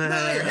face? Like,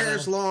 no, your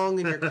hair's long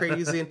and you're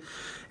crazy. And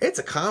it's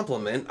a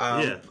compliment.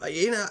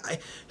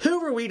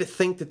 Who are we to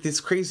think that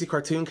this crazy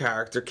cartoon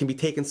character can be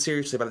taken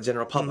seriously by the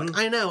general public?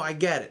 I know, I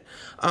get it.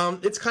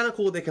 It's kind of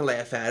cool they can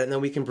laugh at it, and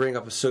then we can bring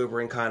up a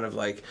sobering kind of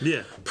like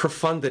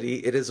profundity.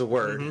 It is a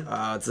word.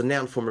 It's a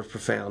noun form of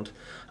profound.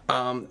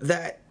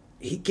 That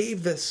he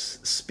gave this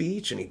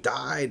speech and he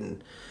died,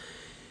 and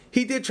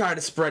he did try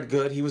to spread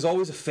good. He was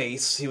always a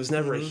face. He was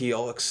never a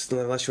heel, unless you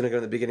want to go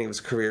to the beginning of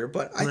his career.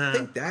 But I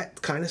think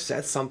that kind of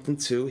says something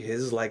to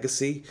his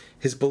legacy,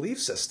 his belief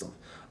system.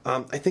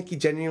 I think he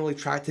genuinely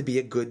tried to be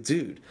a good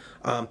dude.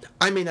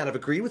 I may not have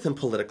agreed with him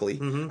politically.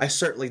 I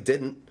certainly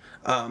didn't.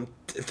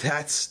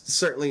 That's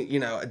certainly,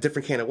 a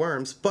different can of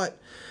worms. But,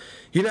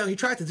 he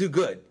tried to do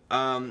good.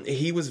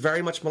 He was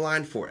very much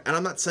maligned for it. And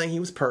I'm not saying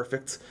he was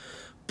perfect.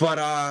 But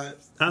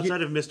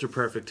outside of Mr.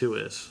 Perfect, who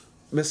is?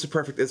 Mr.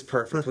 Perfect is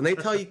perfect. When they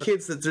tell you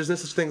kids that there's no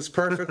such thing as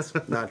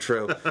perfect, not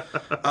true.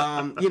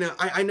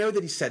 I know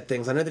that he said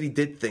things. I know that he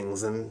did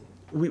things, and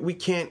we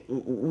can't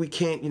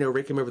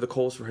rake him over the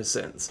coals for his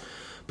sins.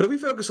 But if we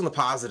focus on the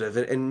positive,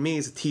 and me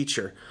as a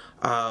teacher,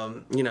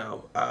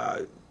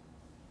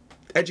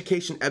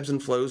 education ebbs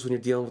and flows when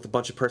you're dealing with a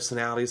bunch of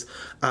personalities.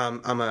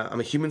 I'm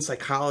a human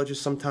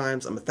psychologist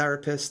sometimes. I'm a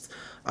therapist.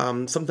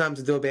 Sometimes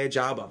I do a bad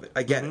job of it.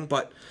 I get it,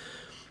 but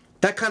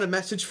that kind of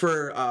message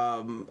for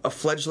a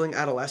fledgling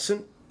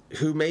adolescent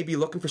who may be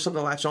looking for something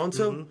to latch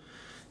onto.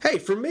 Hey,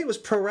 for me, it was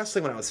pro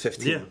wrestling when I was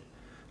 15. Yeah.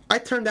 I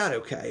turned out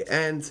okay,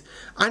 and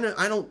I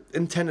don't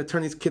intend to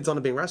turn these kids on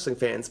to being wrestling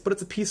fans, but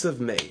it's a piece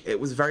of me. It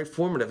was very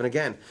formative, and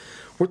again,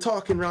 we're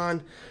talking,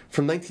 Ron,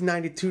 from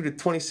 1992 to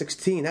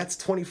 2016. That's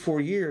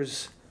 24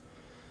 years.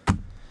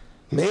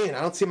 Man,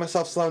 I don't see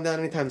myself slowing down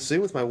anytime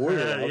soon with my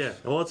Warrior love. Yeah,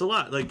 well, it's a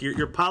lot. Like,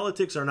 your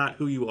politics are not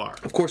who you are.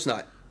 Of course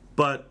not.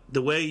 But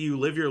the way you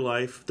live your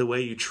life, the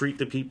way you treat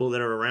the people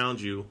that are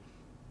around you,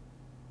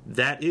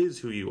 that is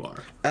who you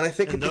are. And I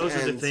think those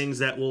are the things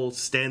that will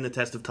stand the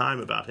test of time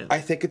about him. I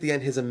think at the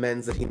end, his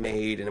amends that he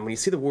made, and when you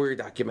see the Warrior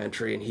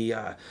documentary, and he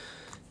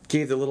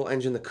gave the little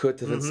engine that could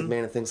to Vince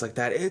McMahon and things like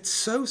that. It's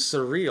so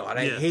surreal, and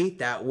I hate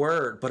that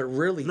word, but it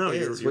really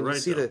is. You're when you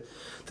right, see the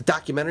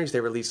documentaries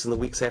they released in the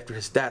weeks after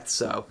his death.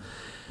 So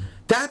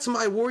that's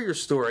my Warrior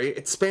story.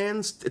 It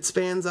spans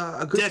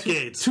a good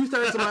decades,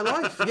 2/3 of my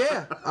life.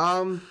 Yeah.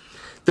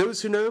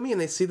 Those who know me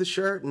and they see the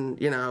shirt, and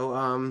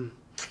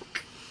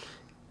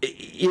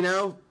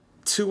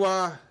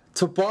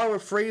to borrow a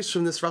phrase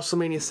from this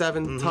WrestleMania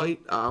 7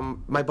 tight,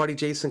 my buddy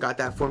Jason got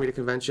that for me at a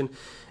convention.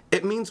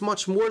 It means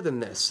much more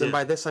than this, and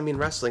by this I mean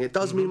wrestling. It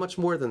does mean much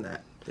more than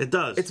that. It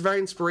does. It's very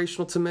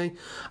inspirational to me.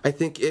 I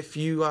think if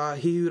he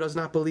who does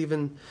not believe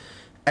in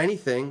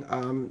anything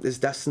is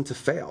destined to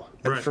fail.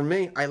 And for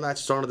me, I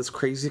latched onto this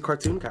crazy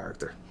cartoon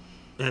character.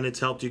 And it's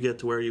helped you get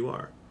to where you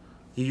are.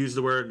 You used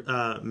the word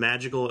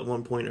magical at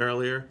one point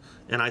earlier,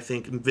 and I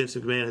think Vince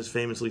McMahon has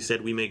famously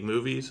said we make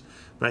movies,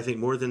 but I think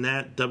more than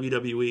that,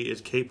 WWE is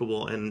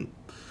capable, and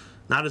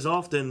not as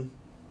often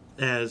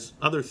as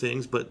other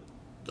things, but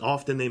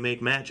often they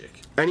make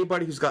magic.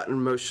 Anybody who's gotten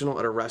emotional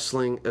at a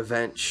wrestling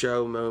event,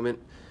 show, moment,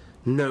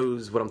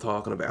 knows what I'm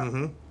talking about.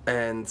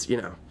 And,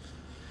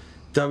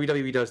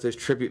 WWE does those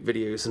tribute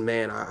videos, and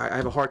man, I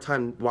have a hard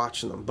time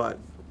watching them, but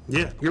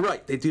yeah, you're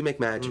right. They do make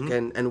magic,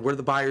 and we're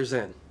the buyers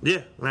in.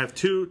 Yeah, and I have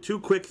two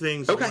quick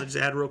things I want to just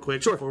add real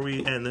quick before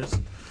we end this,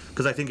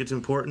 because I think it's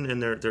important,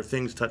 and they're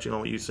things touching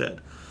on what you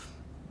said.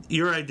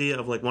 Your idea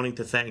of wanting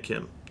to thank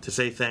him, to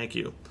say thank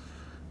you,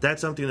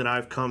 that's something that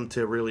I've come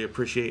to really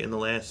appreciate in the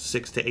last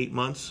 6 to 8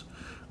 months.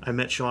 I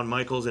met Shawn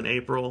Michaels in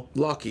April.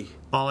 Lucky.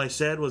 All I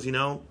said was,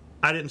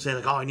 I didn't say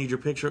I need your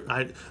picture.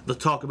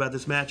 Let's talk about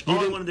this match. All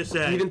I wanted to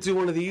say. You didn't do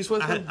one of these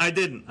with him? I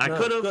didn't. I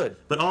could have.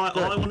 But all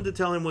I wanted to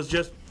tell him was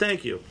just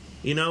thank you.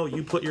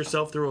 You put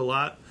yourself through a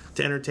lot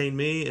to entertain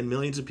me and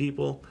millions of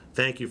people.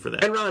 Thank you for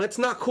that. And Ron, it's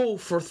not cool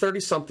for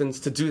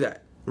 30-somethings to do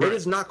that. Right. It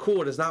is not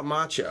cool. It is not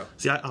macho.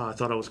 See, I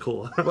thought I was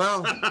cool.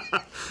 Well,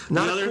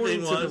 not the other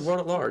thing was, to the world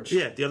at large.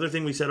 Yeah, the other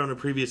thing we said on a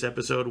previous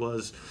episode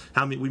was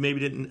how we maybe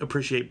didn't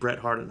appreciate Bret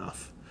Hart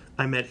enough.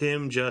 I met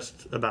him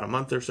just about a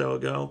month or so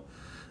ago,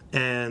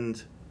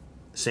 and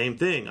same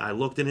thing. I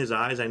looked in his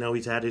eyes. I know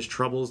he's had his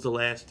troubles the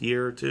last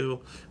year or two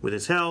with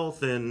his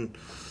health, and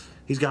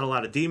he's got a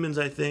lot of demons,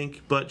 I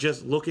think. But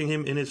just looking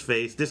him in his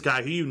face, this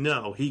guy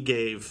who he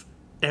gave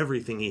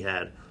everything he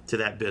had to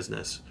that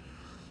business.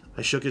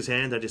 I shook his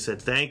hand. I just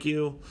said, thank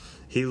you.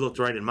 He looked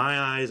right in my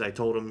eyes. I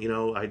told him,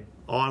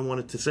 all I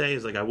wanted to say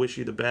is, I wish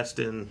you the best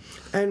in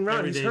And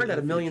Ron, he's heard that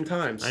a million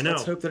times. I know.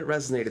 Let's hope that it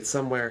resonated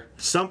somewhere.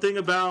 Something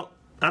about,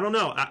 I don't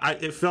know.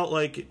 It felt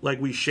like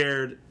we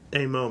shared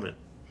a moment.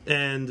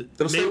 And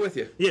it'll stay with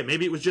you. Yeah,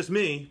 maybe it was just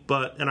me,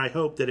 and I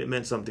hope that it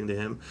meant something to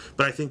him.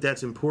 But I think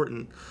that's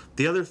important.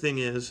 The other thing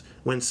is,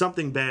 when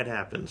something bad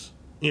happens,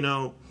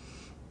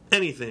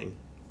 anything,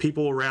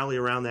 people will rally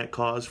around that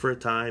cause for a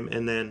time,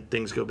 and then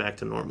things go back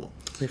to normal.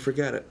 They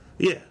forget it.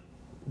 Yeah.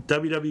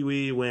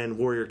 WWE, when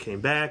Warrior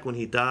came back, when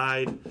he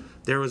died,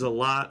 there was a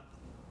lot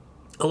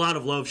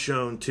of love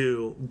shown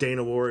to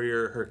Dana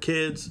Warrior, her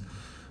kids,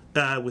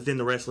 within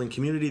the wrestling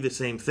community, the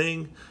same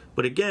thing.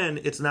 But again,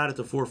 it's not at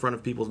the forefront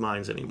of people's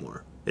minds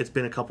anymore. It's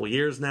been a couple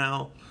years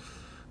now.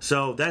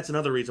 So that's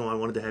another reason why I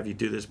wanted to have you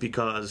do this,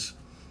 because,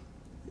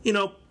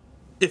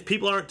 if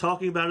people aren't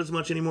talking about it as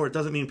much anymore, it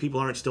doesn't mean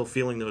people aren't still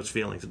feeling those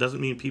feelings. It doesn't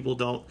mean people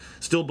don't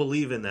still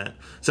believe in that.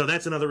 So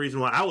that's another reason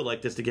why I would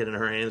like this to get in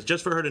her hands,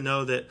 just for her to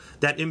know that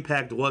that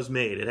impact was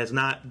made. It has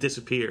not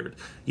disappeared.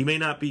 You may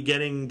not be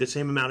getting the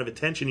same amount of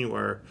attention you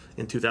were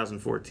in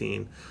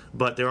 2014,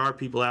 but there are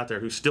people out there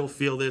who still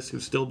feel this,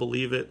 who still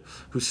believe it,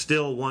 who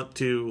still want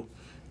to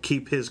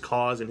keep his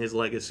cause and his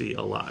legacy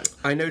alive.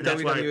 I know and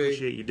that's WWE. why I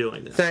appreciate you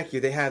doing this. Thank you.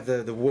 They have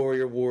the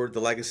Warrior Award, the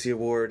Legacy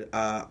Award.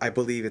 I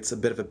believe it's a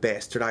bit of a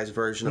bastardized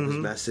version of his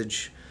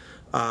message.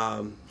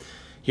 In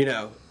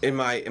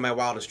my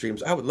wildest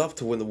dreams, I would love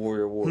to win the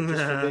Warrior Award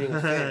just for being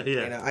a fan.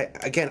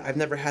 Yeah. I've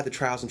never had the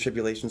trials and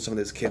tribulations some of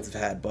those kids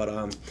have had, but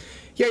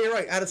yeah, you're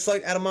right. Out of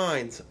sight, out of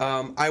mind.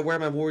 I wear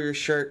my Warrior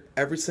shirt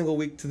every single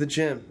week to the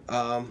gym.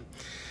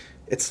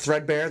 It's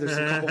threadbare. There's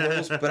a couple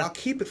holes, but I'll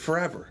keep it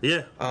forever.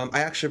 Yeah.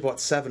 I actually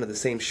bought 7 of the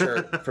same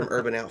shirt from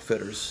Urban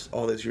Outfitters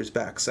all those years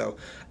back. So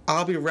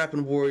I'll be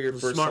repping Warrior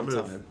for some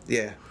time.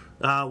 Yeah.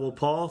 Well,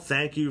 Paul,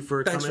 thank you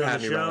for coming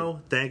on the show.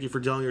 Thank you for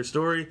telling your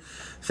story.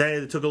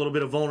 It took a little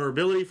bit of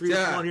vulnerability for you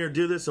to come on here and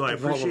do this, so I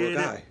appreciate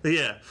it.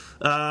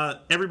 Yeah.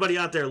 Everybody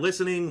out there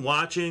listening,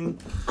 watching,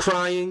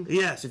 crying.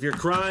 Yes, if you're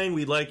crying,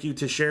 we'd like you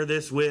to share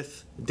this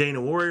with Dana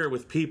Warrior,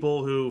 with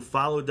people who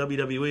follow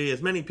WWE,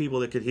 as many people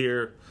that could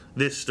hear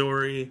this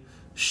story,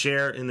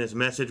 share in this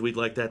message. We'd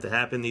like that to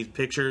happen. These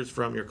pictures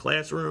from your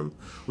classroom,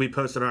 we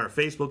posted on our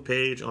Facebook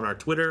page, on our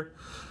Twitter.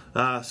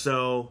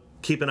 So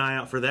keep an eye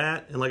out for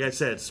that. And like I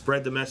said,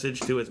 spread the message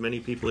to as many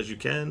people as you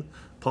can.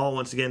 Paul,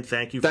 once again,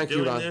 thank you for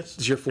doing this.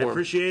 It's your form. I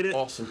appreciate it.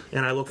 Awesome.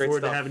 And I look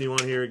forward to having you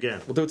on here again.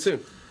 We'll do it soon.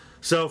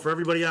 So for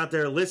everybody out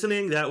there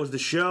listening, that was the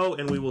show,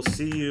 and we will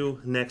see you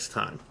next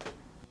time.